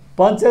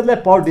 पञ्चायतलाई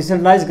पावर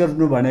डिसेन्ट्रलाइज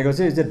गर्नु भनेको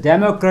चाहिँ यो चाहिँ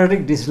डेमोक्रेटिक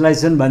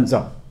डिसेन्ट्रलाइजेसन भन्छ।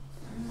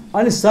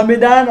 अनि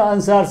संविधान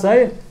अनुसार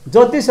चाहिँ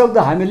जति सक्दो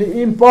हामीले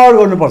इम्पावर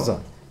गर्नुपर्छ।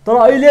 तर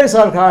अहिले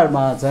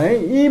सरकारमा चाहिँ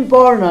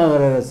इम्पावर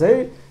नगरेर चाहिँ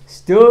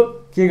त्यो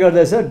के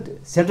गर्दैछ,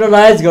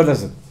 सेन्ट्रलाइज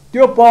गर्दैछ,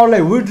 त्यो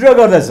पावरलाई विथड्र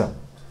गर्दैछ।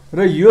 र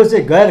यो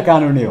चाहिँ गैर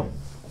कानुनी हो,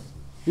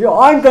 यो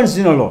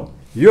अनकन्स्टिट्युसनल हो।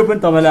 यो पनि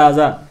तपाईँले आज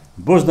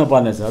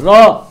बुझ्नुपर्नेछ। र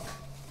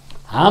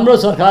हाम्रो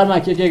सरकारमा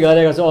के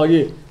गरेको छ अघि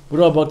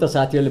पूर्ववक्ता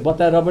साथीहरूले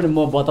बताएर पनि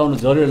म बताउनु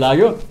जरुरी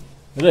लाग्यो।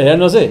 र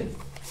हेर्नुहोस् है,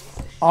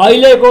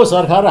 अहिलेको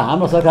सरकार र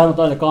हाम्रो सरकारमा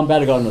तपाईँले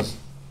कम्पेयर गर्नुहोस्।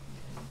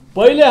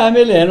 पहिले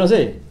हामीले हेर्नुहोस्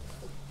है,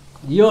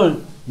 यो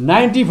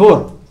 94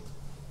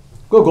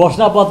 को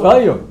घोषणापत्र है,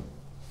 यो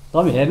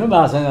तपाईँ हेर्नु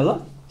भएको छैन ल,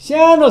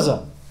 सानो छ,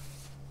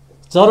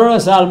 94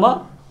 सालमा।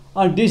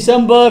 अनि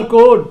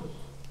डिसेम्बरको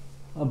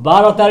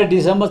 12 तारिक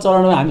डिसेम्बर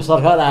 94 हामी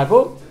सरकार आएको।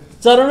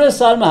 94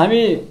 सालमा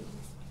हामी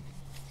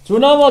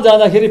चुनावमा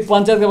जाँदाखेरि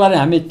पञ्चायतको बारेमा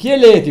हामी के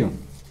लेखेको थियौँ,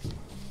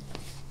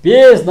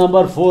 पेज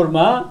नम्बर 4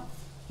 मा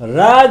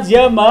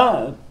राज्यमा,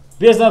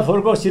 पेज नम्बर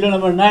 4 को सिरियल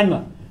नम्बर 9 मा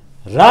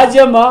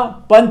राज्यमा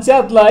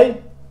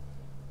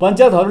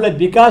पञ्चायतहरूलाई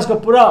विकासको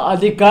पुरा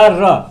अधिकार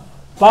र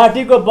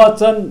पार्टीको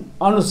वचन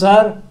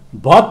अनुसार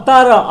भत्ता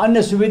र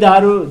अन्य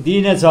सुविधाहरू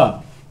दिइनेछ।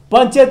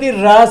 पञ्चायती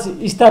राज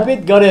स्थापित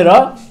गरेर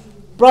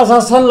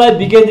प्रशासनलाई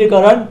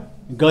विकेन्द्रीकरण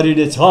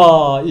गरिनेछ।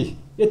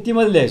 यति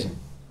मात्रै लेखेको छौँ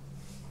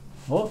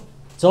हो।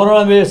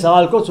 94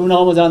 सालको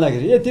चुनावमा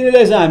जाँदाखेरि यति नै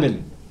लेखेको छ हामीले।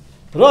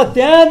 र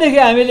त्यहाँदेखि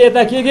हामीले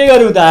यता के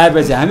गऱ्यौँ त,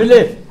 आएपछि हामीले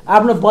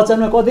आफ्नो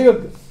वचनमा कतिको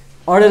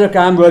अडेर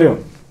काम गऱ्यौँ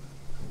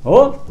हो।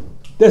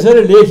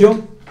 त्यसरी लेख्यौँ।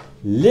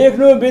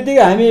 लेख्नु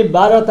बित्तिकै हामी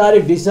 12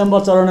 तारिक डिसेम्बर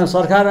 94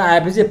 सरकार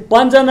आएपछि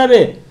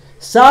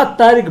 7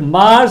 तारिक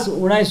मार्च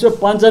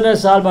 1995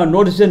 सालमा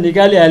नोटिफिकेसन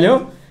निकालिहाल्यौँ।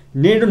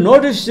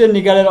 नोटिफिकेसन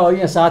निकालेर अघि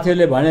यहाँ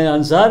साथीहरूले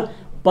भनेअनुसार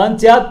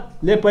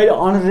पञ्चायतले पहिले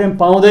अनरेम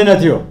पाउँदैन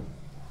थियो।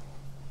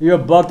 यो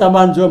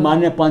वर्तमान जो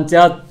मान्य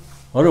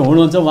पञ्चायतहरू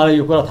हुनुहुन्छ उहाँलाई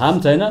यो कुरा थाहा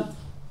पनि छैन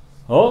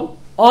हो।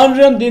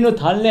 अनरेम दिनु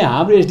थाल्ने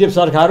हाम्रो एसडिएफ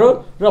सरकार हो।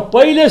 र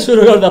पहिले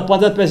सुरु गर्दा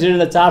पञ्चायत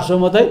प्रेसिडेन्टलाई 400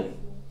 मात्रै,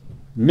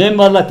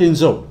 मेम्बरलाई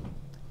 300।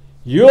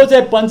 यो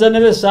चाहिँ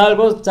 95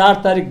 सालको 7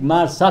 तारिक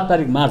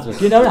मार्च हो।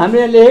 किनभने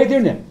हामीले यहाँ लेखेको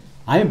थियौँ नि,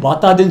 हामी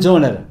भत्ता दिन्छौँ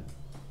भनेर।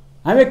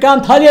 हामी काम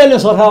थालिहाल्यौँ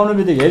सरकार आउनु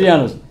बित्तिकै।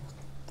 हेरिहाल्नुहोस्,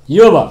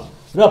 यो भयो।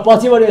 र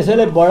पछिबाट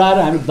यसैले बढाएर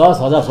हामी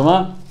 10,000सम्म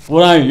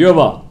पुऱ्यायौँ। यो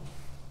भयो।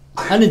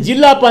 अनि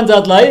जिल्ला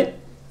पञ्चायतलाई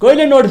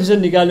कहिले नोटिफिकेसन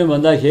निकाल्यौँ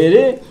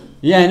भन्दाखेरि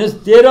यहाँ हेर्नुहोस्,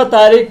 13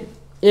 तारिक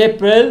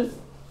अप्रिल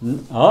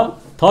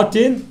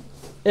 13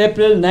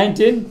 अप्रिल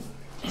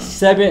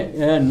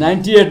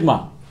 1998 मा,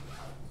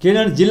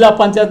 किनभने जिल्ला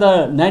पञ्चायत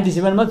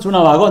 97 मा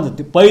चुनाव भएको नि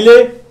त। पहिले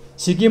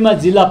सिक्किममा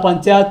जिल्ला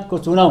पञ्चायतको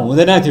चुनाव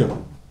हुँदैन थियो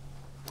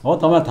हो,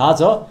 तपाईलाई थाहा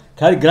छ,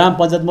 खालि ग्राम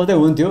पञ्चायत मात्रै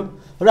हुन्थ्यो।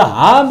 र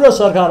हाम्रो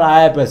सरकार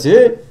आएपछि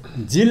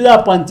जिल्ला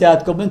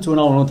पञ्चायतको पनि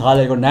चुनाव हुन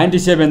थालेको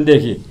 97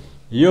 देखि।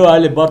 यो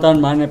अहिले वर्तमान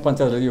मान्य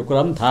पञ्चायत यो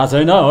कुरा पनि थाहा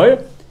छैन है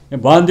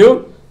भनिदियो।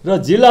 र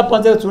जिल्ला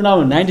पञ्चायत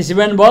चुनाव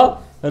 97 भयो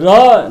र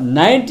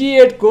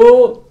 98 को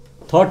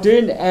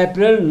 13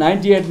 अप्रिल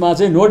 98 मा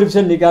चाहिँ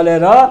नोटिफिकेसन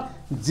निकालेर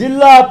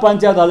जिल्ला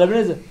पञ्चायतहरूले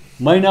पनि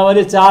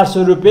महिनावारी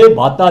 400 रुपियाँ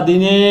भत्ता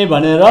दिने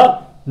भनेर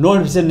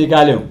नोटिफिकेसन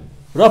निकाल्यौँ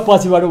र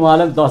पछिबाट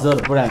उहाँले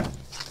 10,000 पुर्यायौँ।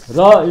 र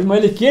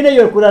मैले किन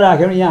यो कुरा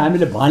राख्यौँ, यहाँ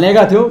हामीले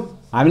भनेका थियौँ,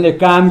 हामीले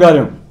काम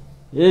गऱ्यौँ।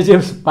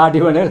 एसडिएफ पार्टी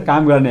भनेको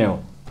काम गर्ने हो।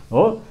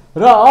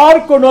 र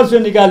अर्को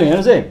नोटिफिकेसन निकाल्यौँ,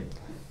 हेर्नुहोस् है,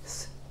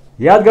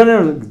 याद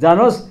गर्ने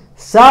जानुहोस्,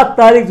 7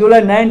 तारिक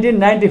जुलाई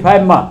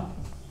 1995 मा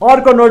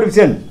अर्को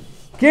नोटिफिकेसन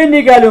के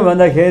निकाल्यौँ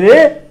भन्दाखेरि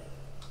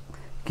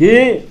कि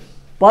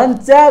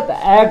पञ्चायत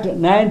एक्ट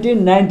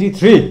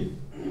 1993,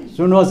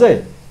 सुन्नुहोस् है,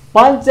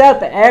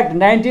 पञ्चायत एक्ट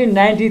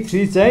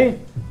 1993 चाहिँ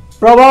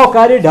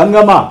प्रभावकारी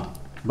ढङ्गमा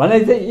भने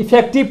चाहिँ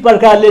इफेक्टिभ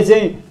प्रकारले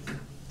चाहिँ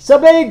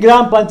सबै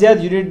ग्राम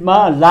पञ्चायत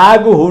युनिटमा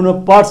लागू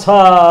हुनुपर्छ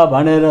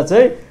भनेर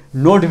चाहिँ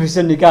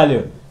नोटिफिकेसन निकाल्यो।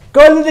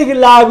 कहिलेदेखि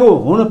लागू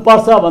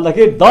हुनुपर्छ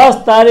भन्दाखेरि 10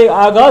 तारिक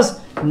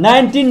अगस्त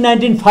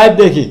 1995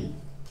 देखि।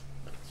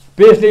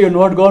 प्रेसले यो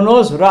नोट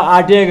गर्नुहोस् र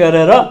आरटिआई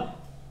गरेर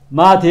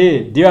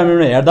माथि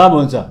डिपार्टमेन्टमा हेर्दा पनि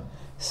हुन्छ।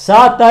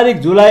 7 तारिक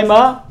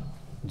जुलाईमा,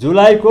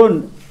 जुलाईको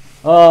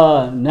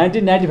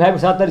 1995 को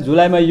 7 तारिक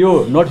जुलाईमा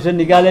यो नोटिफिकेसन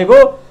निकालेको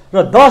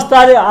र 10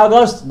 तारिक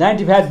अगस्त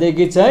 95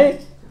 देखि चाहिँ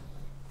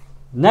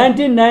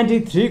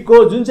 1993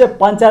 को जुन चाहिँ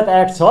पञ्चायत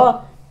एक्ट छ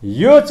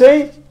यो चाहिँ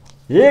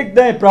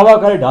एकदमै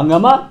प्रभावकारी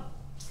ढङ्गमा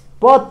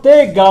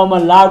प्रत्येक गाउँमा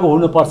लागू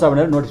हुनुपर्छ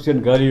भनेर नोटिफिकेसन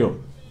गरियो।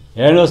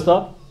 हेर्नुहोस् त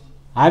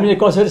हामीले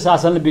कसरी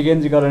शासनले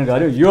विकेन्द्रीकरण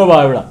गर्यौँ, यो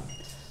भयो एउटा।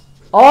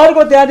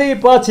 अर्को त्यहाँदेखि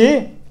पछि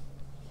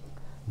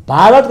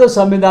भारतको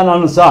संविधान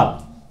अनुसार,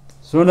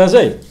 सुन्नुहोस्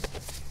है,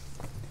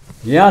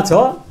 यहाँ छ,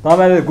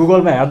 तपाईँले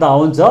गुगलमा हेर्दा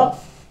हुन्छ,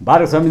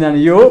 भारतको संविधान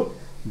यो हो।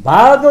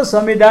 भारतको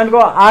संविधानको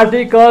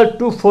आर्टिकल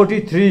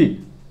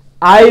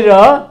 243I र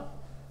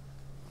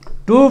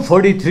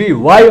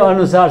 243Y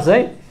अनुसार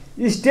चाहिँ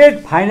स्टेट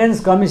फाइनेन्स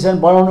कमिसन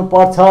बनाउनु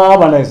पर्छ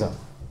भनेको छ।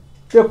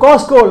 त्यो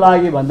कसको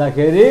लागि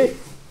भन्दाखेरि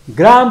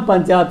ग्राम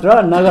पञ्चायत र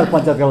नगर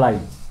पञ्चायतको लागि,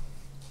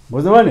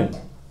 बुझ्नुभयो नि,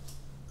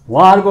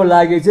 उहाँहरूको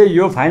लागि चाहिँ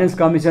यो फाइनेन्स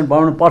कमिसन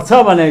बनाउनु पर्छ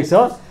भनेको छ।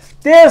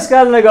 त्यस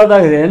कारणले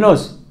गर्दाखेरि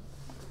हेर्नुहोस्,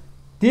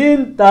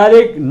 3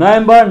 तारिक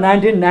नोभेम्बर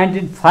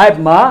 1995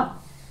 मा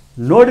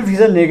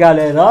नोटिफिकेसन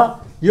निकालेर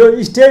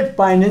यो स्टेट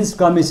फाइनेन्स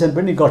कमिसन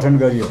पनि गठन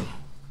गरियो।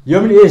 यो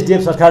पनि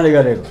एसडिएफ सरकारले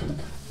गरेको,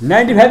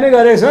 95 मै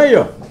गरेको छ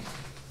यो।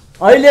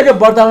 अहिलेको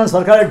वर्तमान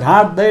सरकारले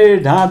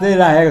ढाँट्दै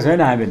राखेको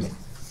छैन हामीले।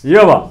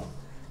 यो भयो।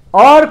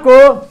 अर्को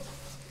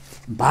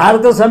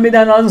भारतको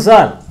संविधान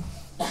अनुसार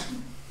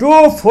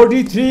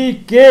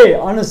 243K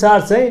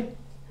अनुसार चाहिँ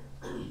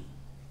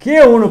के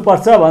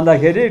हुनुपर्छ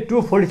भन्दाखेरि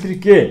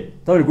 243K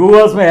तपाईँ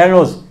गुगल्समा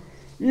हेर्नुहोस्,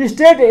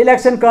 स्टेट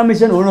इलेक्सन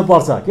कमिसन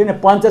हुनुपर्छ। किन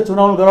पञ्चायत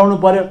चुनाव गराउनु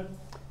पर्यो,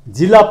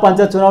 जिल्ला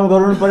पञ्चायत चुनाव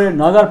गराउनु पर्यो,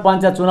 नगर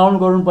पञ्चायत चुनाव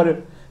गराउनु पर्यो,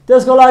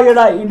 त्यसको लागि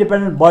एउटा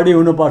इन्डिपेन्डेन्ट बडी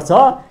हुनुपर्छ।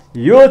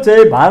 यो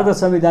चाहिँ भारतको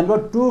संविधानको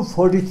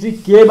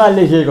 243K मा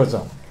लेखिएको छ।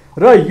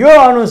 र यो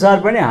अनुसार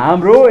पनि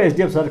हाम्रो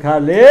एसडिएफ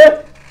सरकारले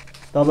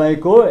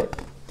तपाईँको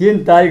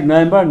 3 तारिक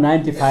नोभेम्बर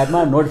 95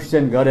 मा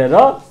नोटिफिकेसन गरेर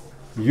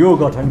यो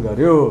गठन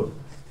गर्यो।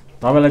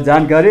 तपाईँलाई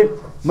जानकारी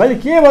मैले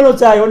के भन्नु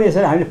चाहेको नि,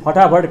 यसरी हामीले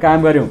फटाफट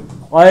काम गऱ्यौँ,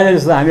 अहिले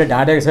जस्तो हामीले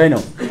ढाँटेको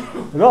छैनौँ।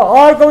 र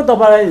अर्को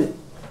तपाईँलाई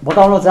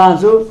बताउन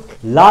चाहन्छु,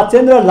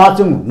 लाचेन र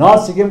लाचुङ, नर्थ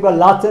सिक्किमको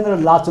लाचेन र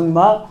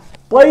लाचुङमा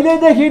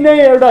पहिलेदेखि नै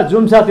एउटा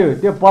जुम्सा थियो,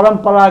 त्यो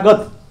परम्परागत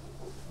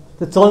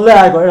त्यो चल्दै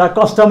आएको एउटा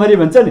कस्टमरी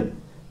भन्छ नि,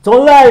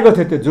 चल्दै आएको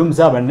थियो त्यो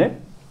जुम्सा भन्ने।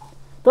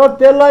 तर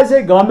त्यसलाई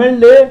चाहिँ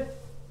गभर्मेन्टले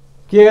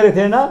के गरेको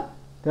थिएन,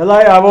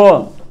 त्यसलाई अब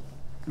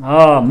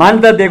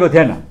मान्यता दिएको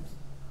थिएन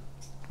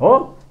हो,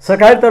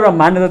 सरकारी तर्फबाट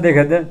मान्यता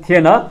दिएको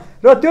थिएन।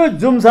 र त्यो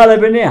जुम्सालाई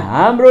पनि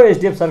हाम्रो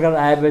एसडिएफ सरकार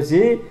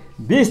आएपछि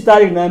 20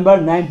 तारिक नोभेम्बर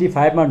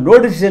 95 मा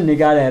नोटिफिकेसन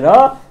निकालेर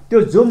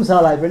त्यो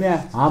जुम्सालाई पनि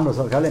हाम्रो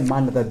सरकारले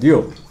मान्यता दियो,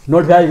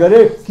 नोटिफाई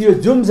गर्यो कि यो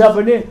जुम्सा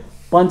पनि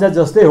पञ्चायत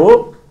जस्तै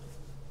हो,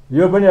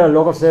 यो पनि एउटा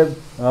लोकल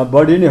सेवा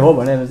बडी नै हो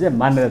भनेर चाहिँ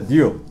मान्यता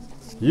दियो।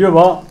 यो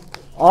भयो।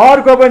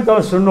 अर्को पनि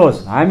तपाईँ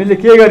सुन्नुहोस्, हामीले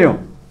के गर्यौँ,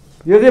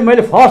 यो चाहिँ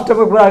मैले फर्स्ट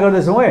टर्मको कुरा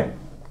गर्दैछु है।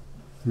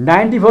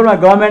 94 मा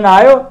गभर्मेन्ट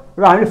आयो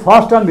र हामीले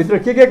फर्स्ट टर्मभित्र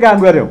के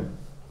काम गऱ्यौँ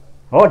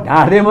हो,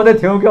 ढाँट्दै मात्रै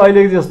थियौँ कि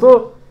अहिले जस्तो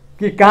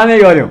कि कामै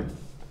गऱ्यौँ।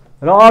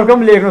 र अर्को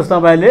पनि लेख्नुहोस्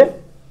तपाईँले,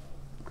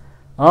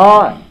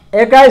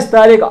 21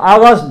 तारिक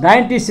अगस्त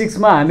 96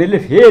 मा हामीले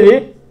फेरि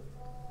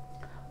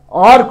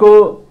अर्को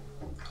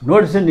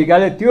नोटिफिकेसन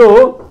निकाल्यो। त्यो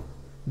हो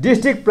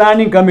डिस्ट्रिक्ट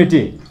प्लानिङ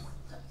कमिटी,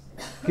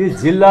 कि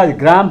जिल्ला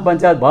ग्राम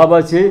पञ्चायत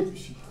भएपछि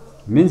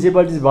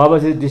म्युनिसिपालिटी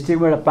भएपछि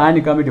डिस्ट्रिक्टमा एउटा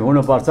प्लानिङ कमिटी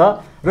हुनुपर्छ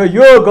र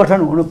यो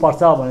गठन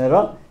हुनुपर्छ भनेर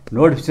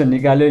नोटिफिकेसन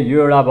निकाल्यो। यो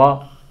एउटा भयो।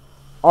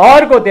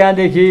 अर्को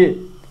त्यहाँदेखि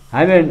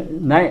हामी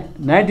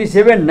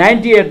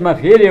 97-98 मा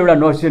फेरि एउटा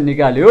नोटिफिकेसन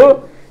निकाल्यो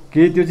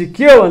कि त्यो चाहिँ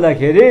के हो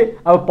भन्दाखेरि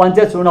अब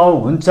पञ्चायत चुनाव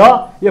हुन्छ।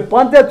 यो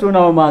पञ्चायत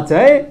चुनावमा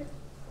चाहिँ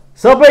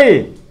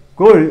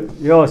सबैको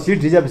यो सिट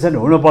रिजर्भेसन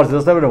हुनुपर्छ।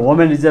 जस्तै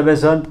वुमेन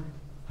रिजर्भेसन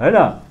हैन,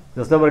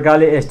 जस्तो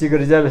प्रकारले एसटीको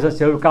रिजर्भेसन,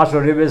 सेड्युल कास्टको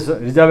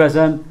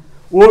रिजर्भेसन,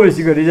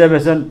 ओबीसीको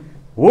रिजर्भेसन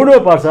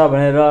हुनुपर्छ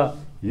भनेर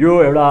यो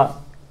एउटा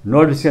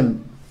नोटिफिकेसन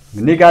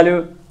निकाल्यो।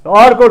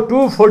 अर्को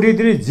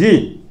 243G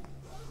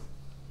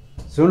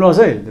सुन्नुहोस्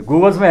है,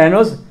 गुगल्समा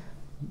हेर्नुहोस्,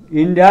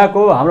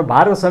 इन्डियाको हाम्रो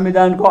भारत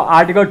संविधानको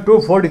आर्टिकल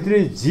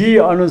 243G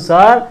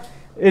अनुसार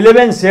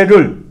 11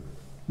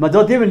 सेड्युलमा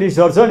जति पनि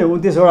लिस्टहरू छ नि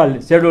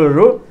 29वटा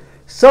सेड्युलहरू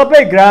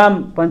सबै ग्राम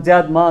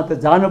पञ्चायतमा त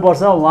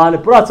जानुपर्छ, उहाँले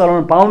पुरा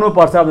चलाउन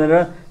पाउनुपर्छ भनेर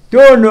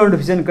त्यो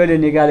नोटिफिकेसन कहिले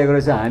निकालेको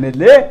रहेछ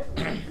हामीले।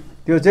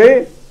 त्यो चाहिँ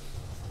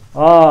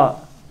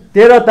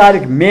 13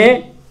 तारिक मे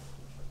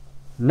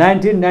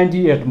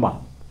 1998 मा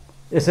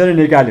यसरी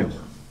निकाल्यो।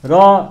 र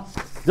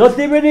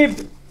जति पनि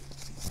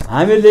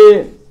हामीले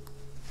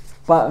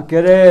के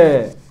अरे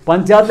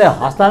पञ्चायतलाई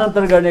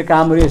हस्तान्तरण गर्ने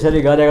कामहरू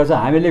यसरी गरेको छ,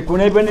 हामीले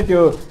कुनै पनि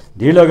त्यो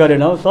ढिलो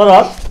गरेनौँ। तर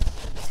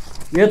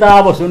यता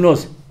अब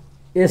सुन्नुहोस्,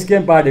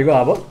 एसकेएम पार्टीको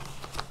अब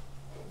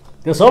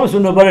त्यो सबै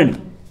सुन्नु पऱ्यो नि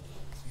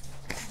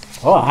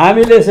हो।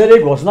 हामीले यसरी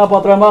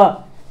घोषणापत्रमा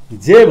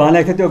जे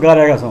भनेको थियो त्यो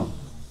गरेका छौँ।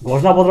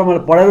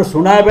 घोषणापत्रमा पढेर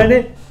सुनाए पनि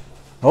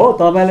हो,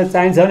 तपाईँले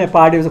चाहिन्छ भने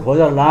पार्टीको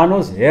खोजेर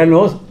लानुहोस्,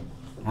 हेर्नुहोस्।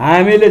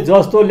 हामीले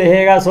जस्तो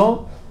लेखेका छौँ,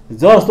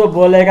 जस्तो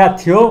बोलेका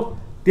थियौँ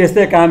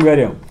त्यस्तै काम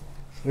गऱ्यौँ।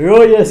 यो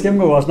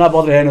एसकेएमको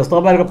घोषणापत्र हेर्नुहोस्,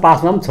 तपाईँहरूको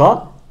पासमा पनि छ,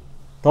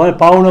 तपाईँले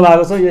पाउनु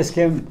भएको छ।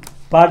 एसकेएम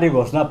पार्टी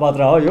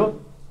घोषणापत्र हो यो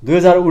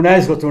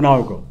 2019 को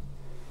चुनावको।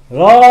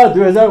 र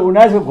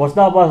 2019 को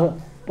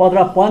घोषणापत्र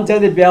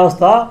पञ्चायती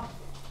व्यवस्था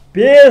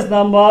पेज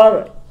नम्बर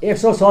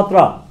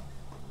 117,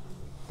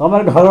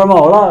 तपाईँहरूको घरमा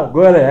होला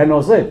गएर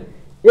हेर्नुहोस् है,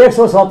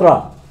 117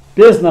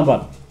 पेज नम्बर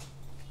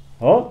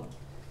हो।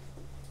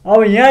 अब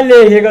यहाँ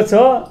लेखेको छ,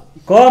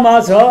 कमा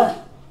छ,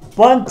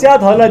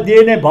 पञ्चायतहरूलाई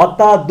दिने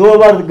भत्ता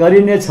दोबर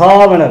गरिनेछ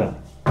भनेर।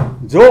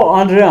 जो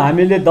अन्डर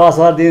हामीले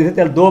 10,000 दिने थियो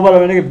त्यसलाई दोबर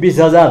भनेको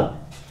 20,000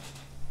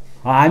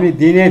 हामी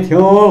दिने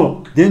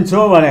थियौँ,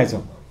 दिन्छौँ भनेको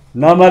छौँ,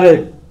 नम्बर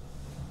 1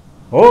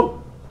 हो।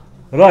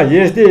 र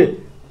यस्तै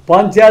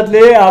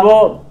पञ्चायतले अब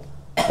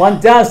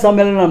पञ्चायत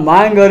सम्मेलनमा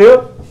माग गर्यो।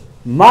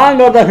 माग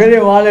गर्दाखेरि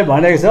उहाँले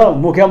भनेको छ,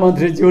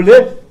 मुख्यमन्त्रीज्यूले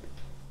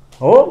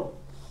हो,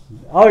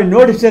 अब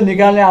नोटिफिकेसन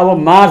निकाल्ने अब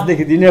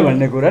मार्चदेखि दिने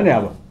भन्ने कुरा नि।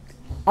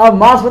 अब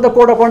मार्चमा त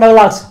कोड अफ कन्डक्ट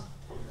लाग्छ।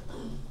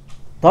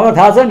 तपाईँ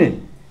थाहा छ नि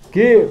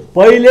कि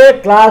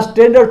पहिले क्लास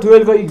 10 र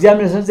 12 को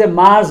इक्जामिनेसन चाहिँ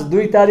मार्च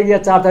 2 तारिक या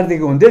 4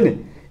 तारिकदेखि हुन्थ्यो नि।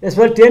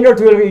 यसपालि 10 र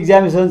 12 को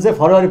इक्जामिनेसन चाहिँ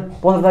फरवरी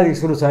 15 तारिक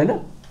सुरु छ होइन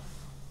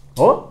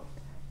हो।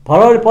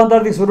 फरवरी 15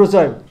 तारिक सुरु छ,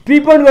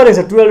 प्रिपोन गरेको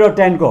छ 12 र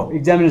 10 को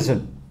इक्जामिनेसन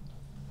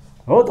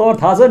हो।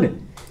 तपाईँलाई थाहा छ नि।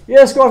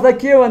 यसको अर्थ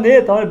के हो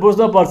भने तपाईँले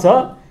बुझ्नुपर्छ,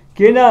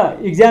 किन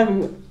इक्जाम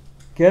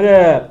के अरे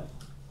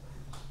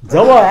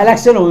जब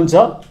इलेक्सन हुन्छ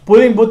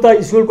पोलिङ बुथ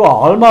त स्कुलको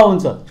हलमा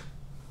हुन्छ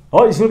हो,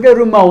 स्कुलकै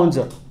रुममा हुन्छ,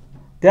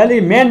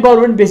 त्यहाँदेखि मेन पावर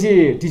पनि बेसी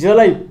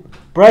टिचरलाई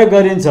प्रयोग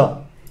गरिन्छ।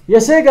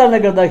 यसै कारणले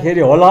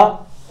गर्दाखेरि होला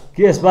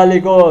कि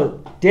यसपालिको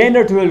 10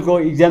 र 12 को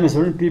इक्जामिनेसन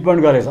पनि प्रिपोन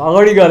गरेको छ,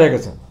 अगाडि गरेको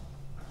छ।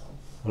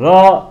 र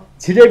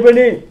छिटै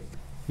पनि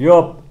यो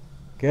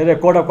के अरे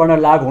कोड अफ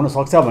कन्डक्ट लागु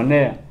हुनसक्छ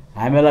भन्ने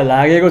हामीलाई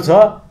लागेको छ।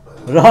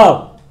 र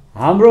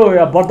हाम्रो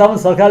वर्तमान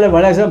सरकारले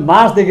भनेको छ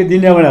मार्चदेखि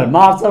दिने भनेर।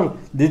 मार्च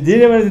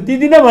दिने भने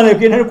दिँदिन भनेको,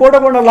 किनभने कोड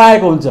अफ कन्डक्ट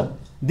लागेको हुन्छ,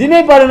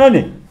 दिनै परेन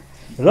नि।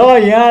 र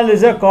यहाँले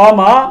चाहिँ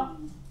कमा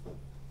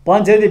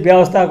पञ्चायती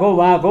व्यवस्थाको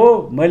उहाँको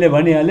मैले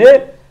भनिहालेँ,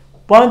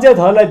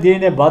 पञ्चायतहरूलाई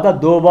दिने भत्ता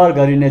दोबर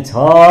गरिनेछ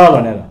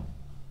भनेर,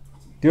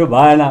 त्यो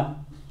भएन।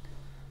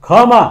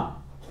 खमा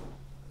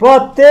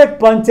प्रत्येक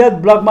पञ्चायत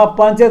ब्लकमा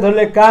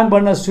पञ्चायतहरूले काम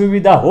गर्न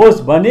सुविधा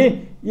होस् भनी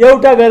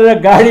एउटा गरेर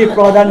गाडी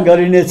प्रदान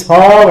गरिनेछ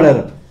भनेर।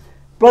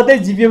 प्रत्येक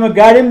जिपिएमा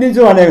गाडी पनि दिन्छु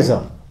भनेको छ।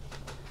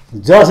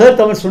 जसरी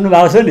तपाईँ सुन्नु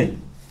भएको छ नि,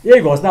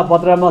 यही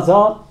घोषणापत्रमा छ,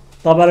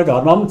 तपाईँहरूको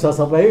घरमा पनि छ,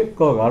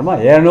 सबैको घरमा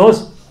हेर्नुहोस्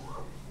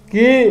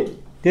कि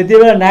त्यति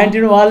बेला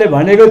 19 उहाँले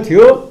भनेको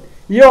थियो,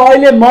 यो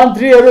अहिले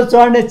मन्त्रीहरू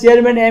चढ्ने,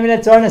 चेयरम्यान एमएलए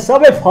चढ्ने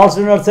सबै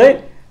फर्चुनर चाहिँ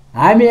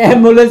हामी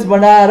एम्बुलेन्स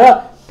बनाएर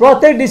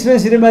प्रत्येक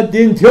डिस्पेन्सरीमा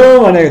दिन्थ्यौँ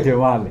भनेको थियो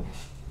उहाँले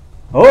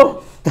हो।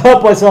 तर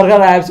पछि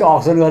सरकार आएपछि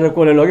अक्सन गरेर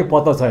कसले लग्यो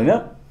पत्ता छैन।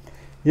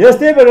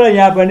 यस्तै प्रकार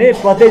यहाँ पनि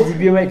प्रत्येक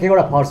जिपिएमा एक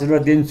एकवटा फर्चुनर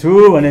दिन्छु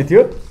भनेको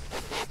थियो,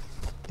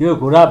 त्यो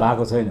कुरा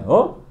भएको छैन हो।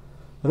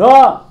 र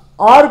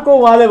अर्को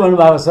उहाँले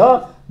भन्नुभएको छ,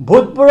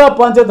 भूतपूर्व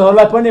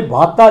पञ्चायतहरूलाई पनि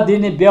भत्ता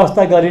दिने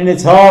व्यवस्था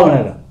गरिनेछ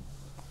भनेर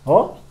हो,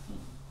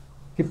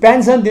 कि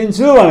पेन्सन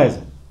दिन्छु भनेको छ।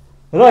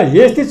 र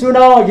यस्तै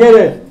चुनावमा के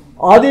अरे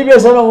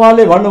अधिवेशनमा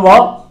उहाँले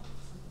भन्नुभयो,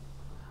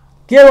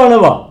 के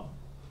भन्नुभयो,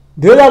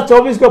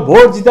 2024 को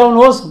भोट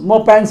जिताउनुहोस् म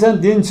पेन्सन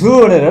दिन्छु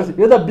भनेर।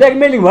 यो त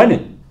ब्ल्याकमेलिङ भयो नि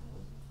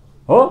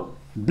हो,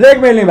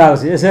 ब्ल्याकमेलिङ भएको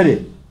छ यसरी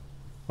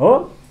हो।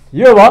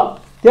 यो भयो।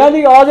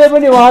 त्यहाँदेखि अझै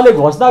पनि उहाँले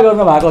घोषणा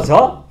गर्नुभएको छ,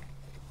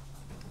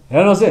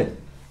 हेर्नुहोस् है,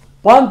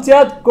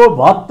 पञ्चायतको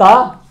भत्ता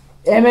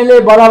एमएलए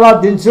बराबर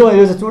दिन्छु।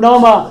 यो चाहिँ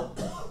चुनावमा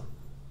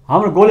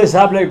हाम्रो गोले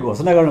साहबले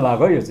घोषणा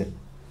गर्नुभएको यो चाहिँ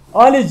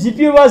अनि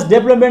जिपिओ वाज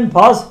डेभलपमेन्ट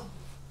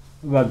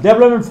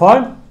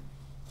फन्ड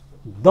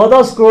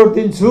 10 करोड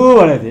दिन्छु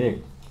भनेको थिएँ।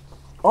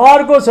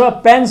 अर्को छ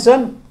पेन्सन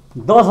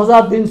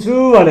 10,000 दिन्छु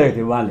भनेको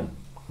थियो उहाँले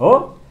हो,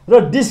 र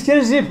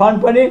डिस्क्रिप्सनरी फन्ड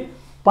पनि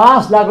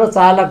 5 लाख र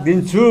 4 लाख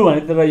दिन्छु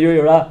भने, तर यो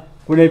एउटा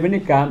कुनै पनि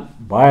काम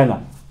भएन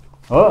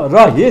हो। र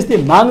यस्तै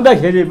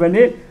माग्दाखेरि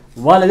पनि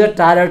उहाँले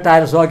चाहिँ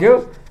टायर सक्यो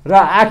र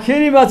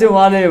आखिरीमा चाहिँ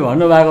उहाँले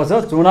भन्नुभएको छ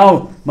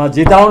चुनावमा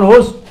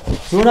जिताउनुहोस्,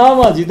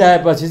 चुनावमा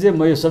जिताएपछि चाहिँ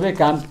म यो सबै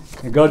काम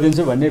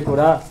गरिदिन्छु भन्ने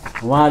कुरा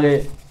उहाँले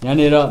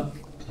यहाँनिर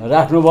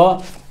राख्नुभयो।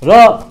 र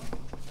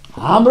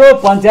हाम्रो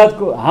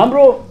पञ्चायतको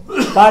हाम्रो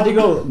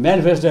पार्टीको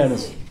म्यानिफेस्टो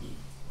हेर्नुहोस्,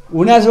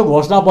 19को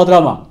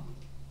घोषणापत्रमा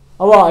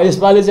अब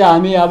यसपालि चाहिँ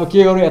हामी अब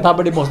के गरौँ,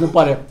 यतापट्टि बस्नु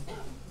पर्यो,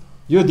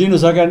 यो दिनु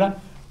सकेन।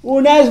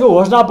 19को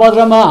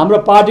घोषणापत्रमा हाम्रो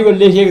पार्टीको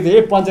लेखिएको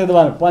थियो,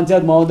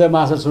 पञ्चायत महोदय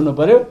महाशय सुन्नु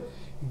पर्यो,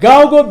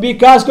 गाउँको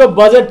विकासको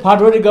बजेट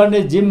फाटफुटी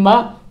गर्ने जिम्मा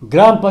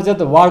ग्राम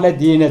पञ्चायत वार्डलाई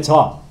दिइनेछ,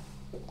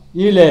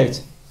 यी लेखेको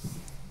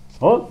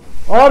छ हो।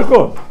 अर्को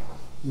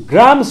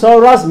ग्राम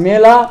सौराज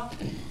मेला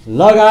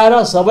लगाएर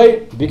सबै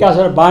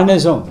विकासहरू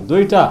बाँड्नेछौँ,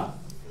 2टा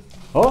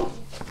हो।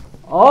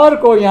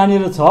 अर्को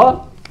यहाँनिर छ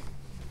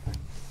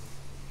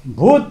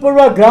भूतपूर्व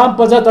ग्राम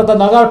पञ्चायत तथा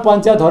नगर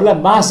पञ्चायतहरूलाई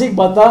मासिक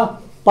भत्ता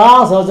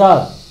 5,000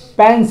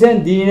 पेन्सन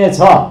दिइनेछ,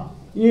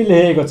 यी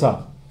लेखेको छ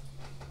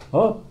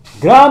हो।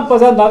 ग्राम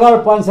पञ्चायत नगर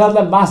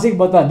पञ्चायतलाई मासिक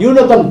भत्ता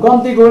न्यूनतम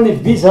कम्तीको पनि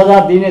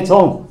 20,000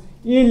 दिनेछौँ,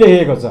 यी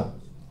लेखेको छ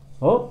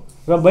हो।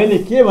 र मैले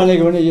के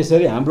भनेको भने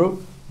यसरी हाम्रो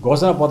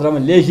घोषणापत्रमा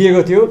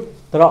लेखिएको थियो,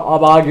 तर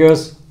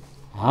अभाग्यवश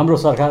हाम्रो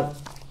सरकार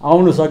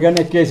आउनु सकेन,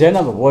 के छैन।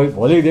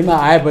 भोलिको दिनमा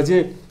आएपछि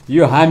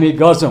यो हामी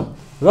गर्छौँ।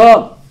 र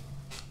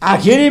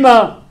आखिरीमा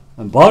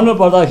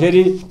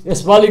भन्नुपर्दाखेरि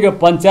यसपालिको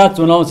पञ्चायत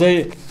चुनाव चाहिँ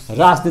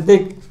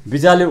राजनीतिक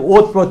विचारले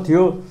ओतप्रोत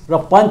थियो र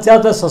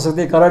पञ्चायतलाई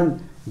सशक्तिकरण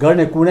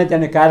गर्ने कुनै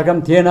त्यहाँ कार्यक्रम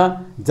थिएन,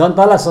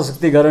 जनतालाई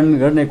सशक्तिकरण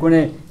गर्ने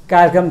कुनै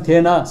कार्यक्रम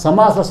थिएन,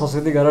 समाजलाई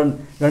सशक्तिकरण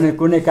गर्ने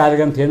कुनै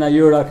कार्यक्रम थिएन।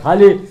 यो एउटा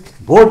खालि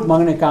भोट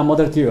माग्ने काम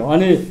मात्रै थियो।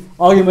 अनि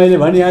अघि मैले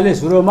भनिहालेँ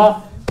सुरुमा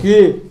कि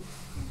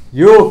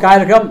यो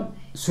कार्यक्रम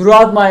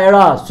सुरुवातमा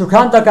एउटा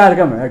सुखान्त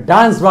कार्यक्रम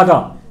डान्सबाट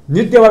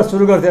नृत्यबाट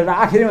सुरु गर्थ्यो र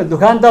आखिरमा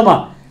दुखान्तमा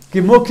कि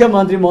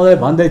मुख्यमन्त्री महोदय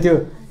भन्दै थियो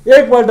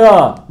एकपल्ट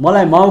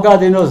मलाई मौका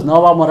दिनुहोस्,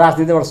 नभए म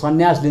राजनीतिबाट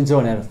सन्यास लिन्छु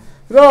भनेर।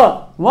 र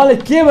उहाँले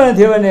के भनेको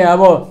थियो भने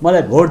अब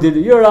मलाई भोट दिनु,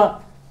 यो एउटा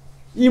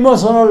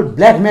इमोसनल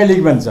ब्ल्याकमेलिङ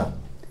भन्छ।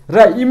 र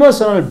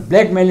इमोसनल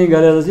ब्ल्याकमेलिङ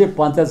गरेर चाहिँ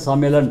पञ्चायत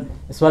सम्मेलन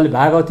यसपालि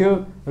भएको थियो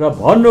र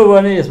भन्नुभयो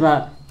भने यसमा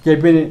केही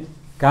पनि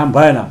काम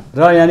भएन।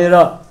 र यहाँनिर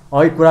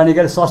अघि कुरा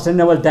निकाले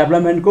सस्टेनेबल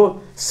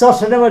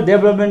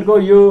डेभलपमेन्टको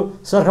यो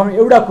सरकारमा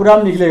एउटा कुरा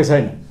पनि निक्लेको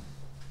छैन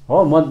हो।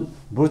 म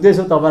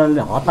बुझ्दैछु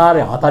तपाईँहरूले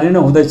हतारी नै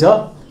हुँदैछ,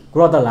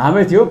 कुरा त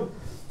लामै थियो,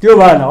 त्यो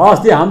भएन।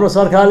 अस्ति हाम्रो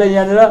सरकारले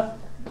यहाँनिर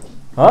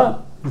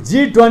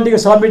G20 को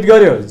सब्मिट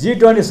गर्यो।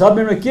 G20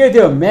 सब्मिटमा के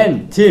थियो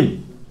मेन थिम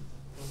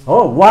हो,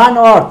 1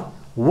 अर्थ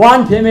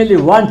 1 फ्यामिली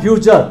 1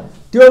 फ्युचर।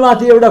 त्यो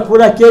माथि एउटा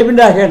कुरा केही पनि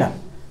राखेन।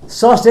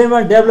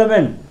 सस्टेनेबल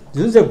डेभलपमेन्ट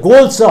जुन चाहिँ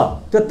गोल छ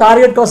त्यो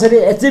टार्गेट कसरी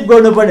एचिभ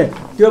गर्नुपर्ने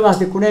त्यो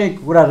माथि कुनै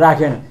कुरा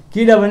राखेन,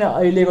 किनभने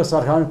अहिलेको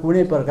सरकारमा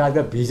कुनै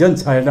प्रकारको भिजन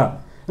छैन।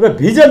 र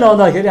भिजन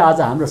नहुँदाखेरि आज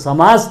हाम्रो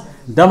समाज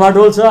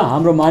डमाडोल छ।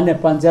 हाम्रो मान्य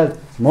पञ्चायत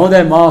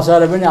महोदय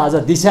महाशयहरू पनि आज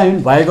दिशाहीन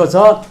भएको छ।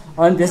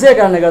 अनि त्यसै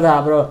कारणले गर्दा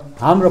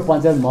हाम्रो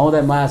पञ्चायत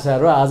महोदय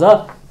महाशयहरू आज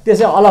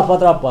त्यसै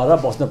अलपत्र भएर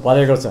बस्नु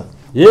परेको छ।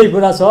 यही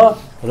कुरा छ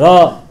र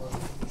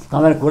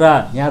तपाईँले कुरा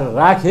यहाँ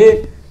राखेँ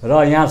र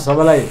यहाँ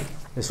सबैलाई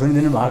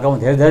सुनिदिनु भएकोमा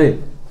धेरै धेरै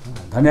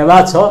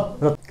धन्यवाद छ।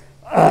 र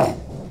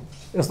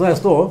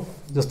यस्तो हो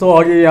जस्तो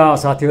अघि यहाँ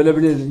साथीहरूले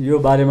पनि यो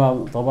बारेमा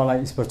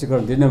तपाईँलाई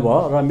स्पष्टीकरण दिनुभयो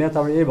र म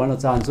तपाईँलाई यही भन्न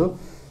चाहन्छु,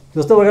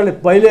 जस्तो प्रकारले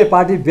पहिले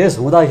पार्टी बेस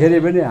हुँदाखेरि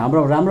पनि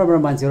हाम्रो राम्रो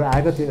मान्छेहरू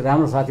आएको थियो,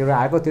 राम्रो साथीहरू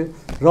आएको थियो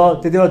र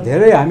त्यति बेला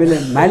धेरै हामीले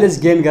माइलेज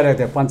गेन गरेको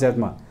थियो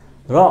पञ्चायतमा।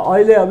 र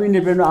अहिले अब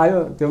इन्डिपेन्डेन्ट आयो,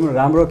 त्यो पनि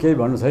राम्रो केही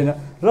भन्नु छैन।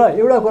 र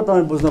एउटा कुरा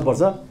तपाईँले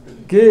बुझ्नुपर्छ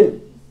कि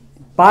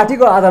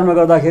पार्टीको आधारमा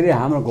गर्दाखेरि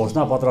हाम्रो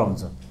घोषणापत्र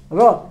हुन्छ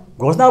र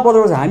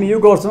घोषणापत्रमा चाहिँ हामी यो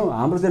गर्छौँ,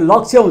 हाम्रो चाहिँ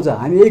लक्ष्य हुन्छ,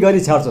 हामी यही गरी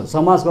छाड्छौँ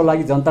समाजको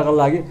लागि, जनताको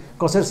लागि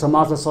कसरी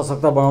समाजलाई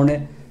सशक्त बनाउने,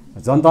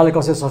 जनतालाई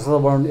कसरी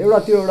सशक्त बनाउने,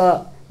 त्यो एउटा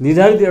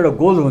निर्धारित एउटा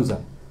गोल हुन्छ।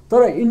 तर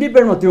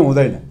इन्डिपेन्डेन्टमा त्यो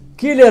हुँदैन।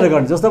 के लिएर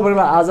गर्ने, जस्तो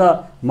प्रकारले आज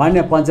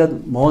मान्य पञ्चायत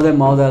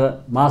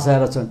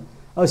महाशयहरू छन्,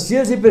 अब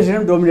सिएलसी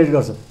प्रेसिडेन्ट डोमिनेट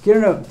गर्छ,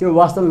 किनभने त्यो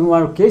वास्तवमा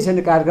उहाँहरूको केही छैन,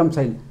 कार्यक्रम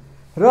छैन।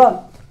 र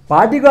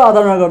पार्टीको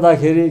आधारमा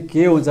गर्दाखेरि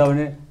के हुन्छ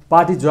भने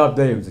पार्टी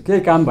जवाबदेही हुन्छ, केही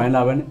काम भएन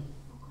भने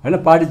होइन,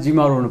 पार्टी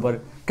जिम्मेवार हुनु पऱ्यो।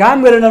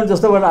 काम गरेन भने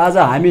जस्तो गरेर आज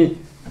हामी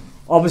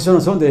अपोजिसनमा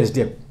छौँ त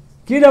एसडिएफ,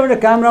 किनभने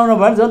काम राम्रो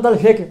भयो भने जनताले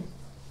फेक्यो।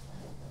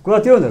 कुरा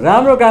त्यो हुन्छ,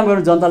 राम्रो काम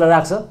गरेर जनतालाई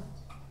राख्छ,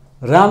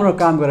 राम्रो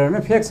काम गरेर नै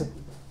फेक्छ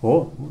हो।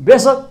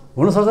 बेसक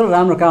हुनसक्छ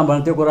राम्रो काम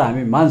भने त्यो कुरा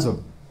हामी मान्छौँ,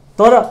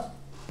 तर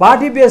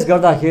पार्टी बेस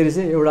गर्दाखेरि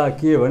चाहिँ एउटा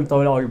के हो भने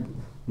तपाईँले अघि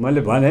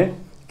मैले भने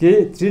कि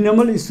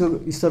तृणमूल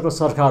स्तरको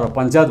सरकार हो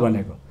पञ्चायत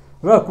भनेको।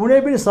 र कुनै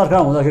पनि सरकार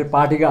हुँदाखेरि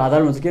पार्टीको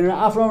आधारमा हुन्छ, किनभने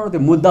आफ्नो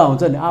त्यो मुद्दा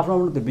हुन्छ नि, आफ्नो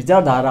त्यो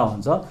विचारधारा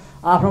हुन्छ,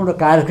 आफ्नो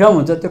कार्यक्रम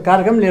हुन्छ, त्यो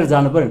कार्यक्रम लिएर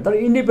जानु पऱ्यो। तर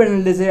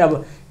इन्डिपेन्डेन्टले चाहिँ अब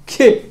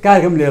के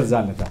कार्यक्रम लिएर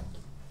जाने त,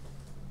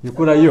 यो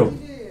कुरा यो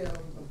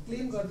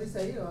गर्दैछ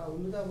है।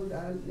 हुनु त अब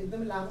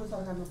एकदमै लामो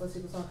सरकारमा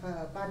बसेको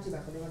पार्टी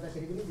भएकोले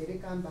गर्दाखेरि पनि धेरै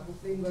काम भएको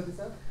क्लेम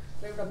गर्दैछ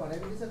र एउटा भनाइ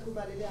पनि छ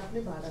कुपालेले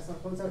आफ्नै भाडा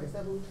सर्काउँछ भनेर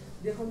अब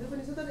देखाउँदै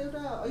पनि छ। तर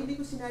एउटा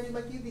अहिलेको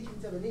सिनारीमा के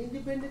देखिन्छ भने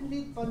इन्डिपेन्डेन्टली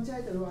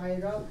पञ्चायतहरू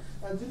आएर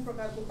जुन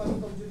प्रकारको कमी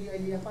कमजोरी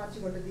अहिले यहाँ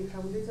पार्टीबाट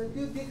देखाउँदैछ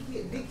त्यो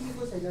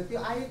देखिएको छैन, त्यो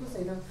आएको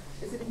छैन।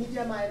 यसरी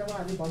मिडियामा आएर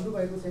उहाँहरूले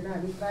भन्नुभएको छैन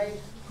हामी प्राय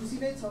खुसी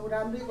नै छौँ,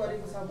 राम्रै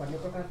गरेको छ भन्ने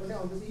प्रकारको नै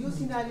आउँदैछ। यो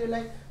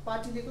सिनारीलाई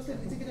पार्टीले कसरी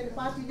लिन्छ, किनभने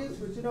पार्टीले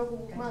चुनावको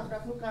मुखमा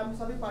आफ्नो काम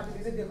सबै पार्टीले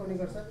नै देखाउने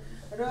गर्छ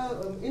र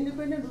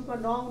इन्डिपेन्डेन्ट रूपमा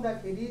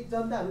नआउँदाखेरि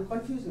जनताहरू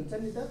कन्फ्युज हुन्छ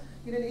नि त,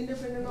 किनभने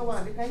इन्डिपेन्डेन्टमा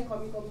उहाँहरूले काहीँ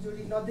कमी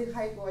कमजोरी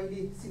नदेखाएको अहिले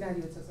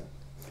सिनारी छ सर।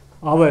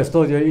 अब यस्तो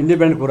यो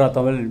इन्डिपेन्डेन्ट कुरा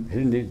तपाईँले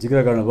फेरि जिक्र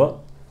गर्नुभयो,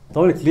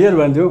 तपाईँले क्लियर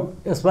भनिदियो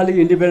यसपालि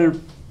इन्डिपेन्डेन्ट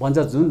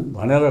पञ्चायत जुन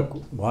भनेर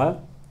भयो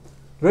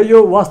र यो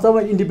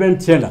वास्तवमा इन्डिपेन्डेन्ट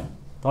थिएन।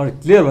 तपाईँले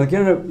क्लियर भयो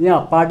किनभने यहाँ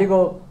पार्टीको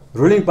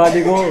रुलिङ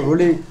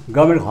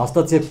गभर्मेन्टको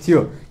हस्तक्षेप थियो।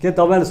 के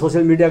तपाईँले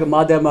सोसियल मिडियाको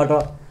माध्यमबाट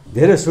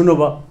धेरै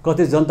सुन्नुभयो,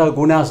 कति जनताको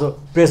गुनासो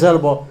प्रेसर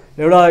भयो।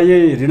 एउटा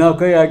यही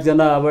रिनाकै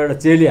एकजना अब एउटा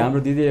चेली हाम्रो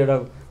दिदी एउटा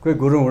कोही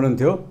गुरुङ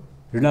हुनुहुन्थ्यो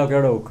रिनाको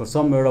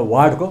एउटा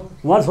वार्डको,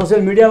 उहाँले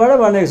सोसियल मिडियाबाटै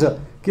भनेको छ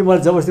कि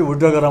मैले जबरजस्ती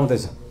विथड्र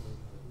गराउँदैछ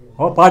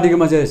हो पार्टीको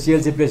मान्छे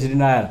सिएलसी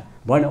प्रेसिडेन्ट आएर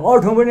भन्ने। अरू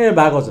ठाउँ पनि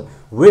भएको छ,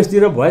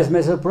 वेस्टतिर भोइस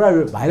मेसेज पुरा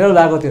भाइरल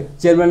भएको थियो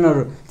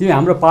चेयरम्यानहरू तिमी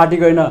हाम्रो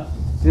पार्टीको होइन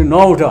तिमी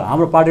नउठ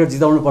हाम्रो पार्टीको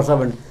जिताउनुपर्छ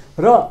भन्ने।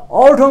 र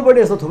अरू ठाउँ पनि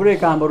यस्तो थुप्रै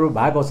कामहरू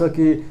भएको छ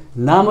कि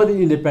नामदै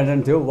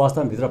इन्डिपेन्डेन्ट थियो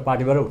वास्तवमा भित्र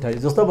पार्टीबाट उठाइयो।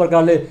 जस्तो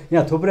प्रकारले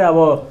यहाँ थुप्रै अब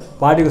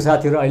पार्टीको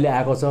साथीहरू अहिले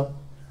आएको छ,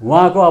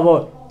 उहाँको अब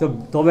त्यो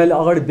तपाईँले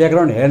अगाडि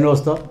ब्याकग्राउन्ड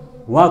हेर्नुहोस् त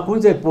उहाँ कुन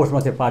चाहिँ पोस्टमा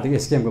थियो पार्टीको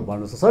एसकेएमको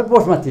भन्नुहोस् त, सबै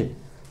पोस्टमा थिए।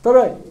 तर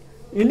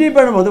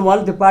इन्डिपेन्डेन्ट भन्दा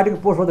उहाँले त्यो पार्टीको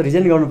पोस्टमा त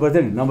रिजाइन गर्नु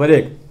पर्थ्यो नि, नम्बर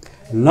 1।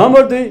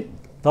 नम्बर 2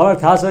 तपाईँलाई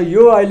थाहा छ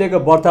यो अहिलेको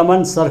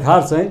वर्तमान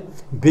सरकार चाहिँ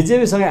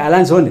बिजेपीसँग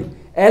एलायन्स हो नि।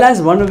 एलायन्स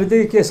भन्नु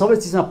बित्तिकै के सबै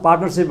चिजमा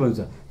पार्टनरसिप हुन्छ।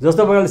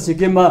 जस्तो प्रकारले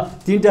सिक्किममा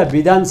 3टा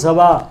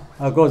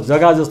विधानसभाको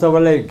जग्गा जस्तो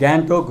प्रकारले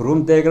गान्तोक,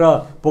 रुमतेक र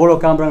पोलो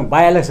कामराङ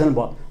बाई इलेक्सन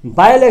भयो।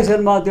 बाई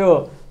इलेक्सनमा त्यो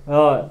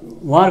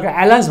उहाँहरूको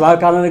एलायन्स भएको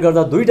कारणले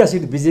गर्दा 2टा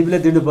सिट बिजेपीले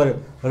दिनु पऱ्यो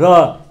र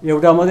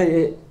एउटा मात्रै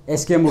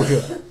एसकेएम उठ्यो।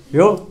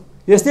 यो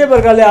यस्तै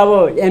प्रकारले अब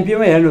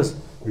एमपीमा हेर्नुहोस्,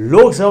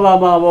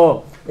 लोकसभामा अब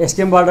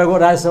एसकेएमबाट गयो,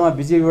 राज्यसभामा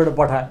बिजेपीबाट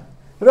पठायो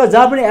र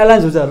जहाँ पनि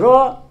एलायन्स हुन्छ। र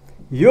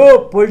यो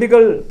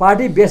पोलिटिकल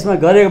पार्टी बेसमा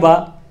गरेको भए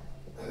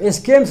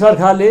एसकेएम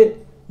सरकारले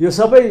यो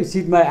सबै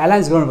सिटमा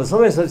एलायन्स गर्नुपर्छ,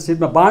 सबै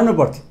सिटमा बाँड्नु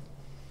पर्थ्यो,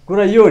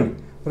 कुरा यो नि।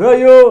 र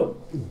यो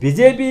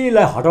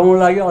बिजेपीलाई हटाउनु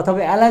लागि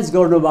अथवा एलायन्स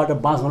गर्नुबाट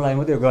बाँच्नु लागि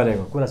मात्रै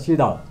गरेको कुरा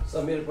सिधा हो।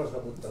 मेरो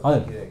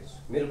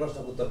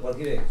प्रश्नको उत्तर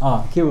पर्खिरहेको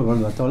के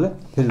भन्नुभयो तपाईँले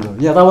फेरि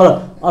यहाँ तपाईँलाई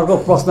अर्को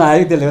प्रश्न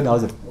आयो त्यसले गर्दा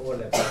हजुर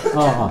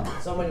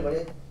मैले भने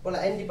पहिला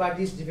एन्टी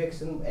पार्टी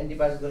डिफेक्सन एन्टी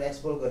पार्टीको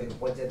एक्सपोज गरेको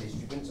पञ्चायत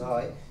हिस्ट्री पनि छ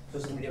है,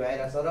 सोसियल मिडियामा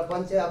आइरहेको छ। र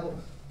पञ्चायत अब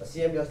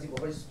सिएमले अस्ति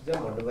भर्खरै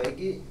भन्नुभयो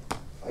कि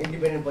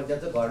इन्डिपेन्डेन्ट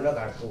पञ्चायत चाहिँ घर न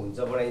घाटको हुन्छ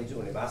बनाइदिन्छु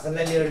भन्ने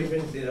भाषणलाई लिएर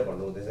डिफेन्स दिएर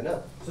भन्नु हुँदैछ होइन।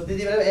 सो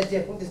त्यति बेला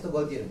एसडिएफ पनि त्यस्तो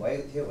गल्तीहरू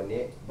भएको थियो भन्ने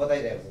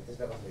बताइरहेको छ,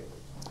 त्यसलाई कसरी?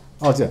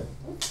 हजुर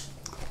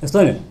यस्तो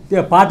नि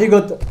त्यो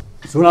पार्टीगत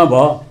चुनाव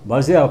भयो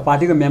भनेपछि अब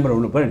पार्टीको मेम्बर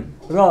हुनु पऱ्यो नि।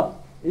 र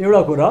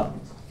एउटा कुरा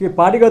कि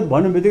पार्टीगत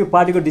भन्नु बित्तिकै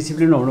पार्टीको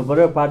डिसिप्लिन हुनु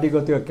पऱ्यो, पार्टीको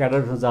त्यो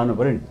क्याडरसँग जानु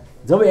पऱ्यो नि।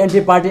 जब एन्टी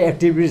पार्टी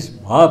एक्टिभिस्ट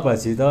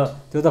भएपछि त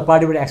त्यो त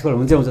पार्टीबाट एक्सपेल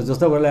हुन्छै हुन्छ।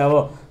 जस्तो गरेर अब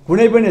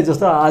कुनै पनि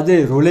जस्तो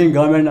अझै रुलिङ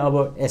गभर्मेन्ट अब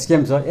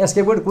एसकेएम छ,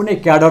 एसकेएमको कुनै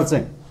क्याडर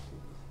चाहिँ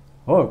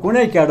हो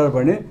कुनै क्याडर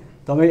पनि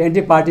तपाईँ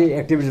एन्टी पार्टी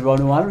एक्टिभिस्ट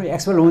गर्नु उहाँहरू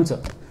एक्सपेल हुन्छ।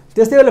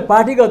 त्यस्तै बेला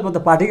पार्टीगतमा त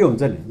पार्टीकै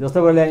हुन्छ नि। जस्तो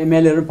बेला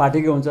एमएलएहरू पनि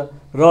पार्टीकै हुन्छ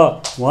र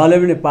उहाँले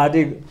पनि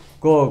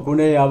पार्टीको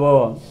कुनै अब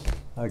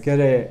के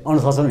अरे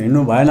अनुशासन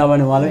हिँड्नु भएन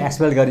भने उहाँलाई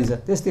एक्सपेल गरिन्छ।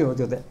 त्यस्तै हो,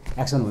 त्यो त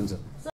एक्सन हुन्छ।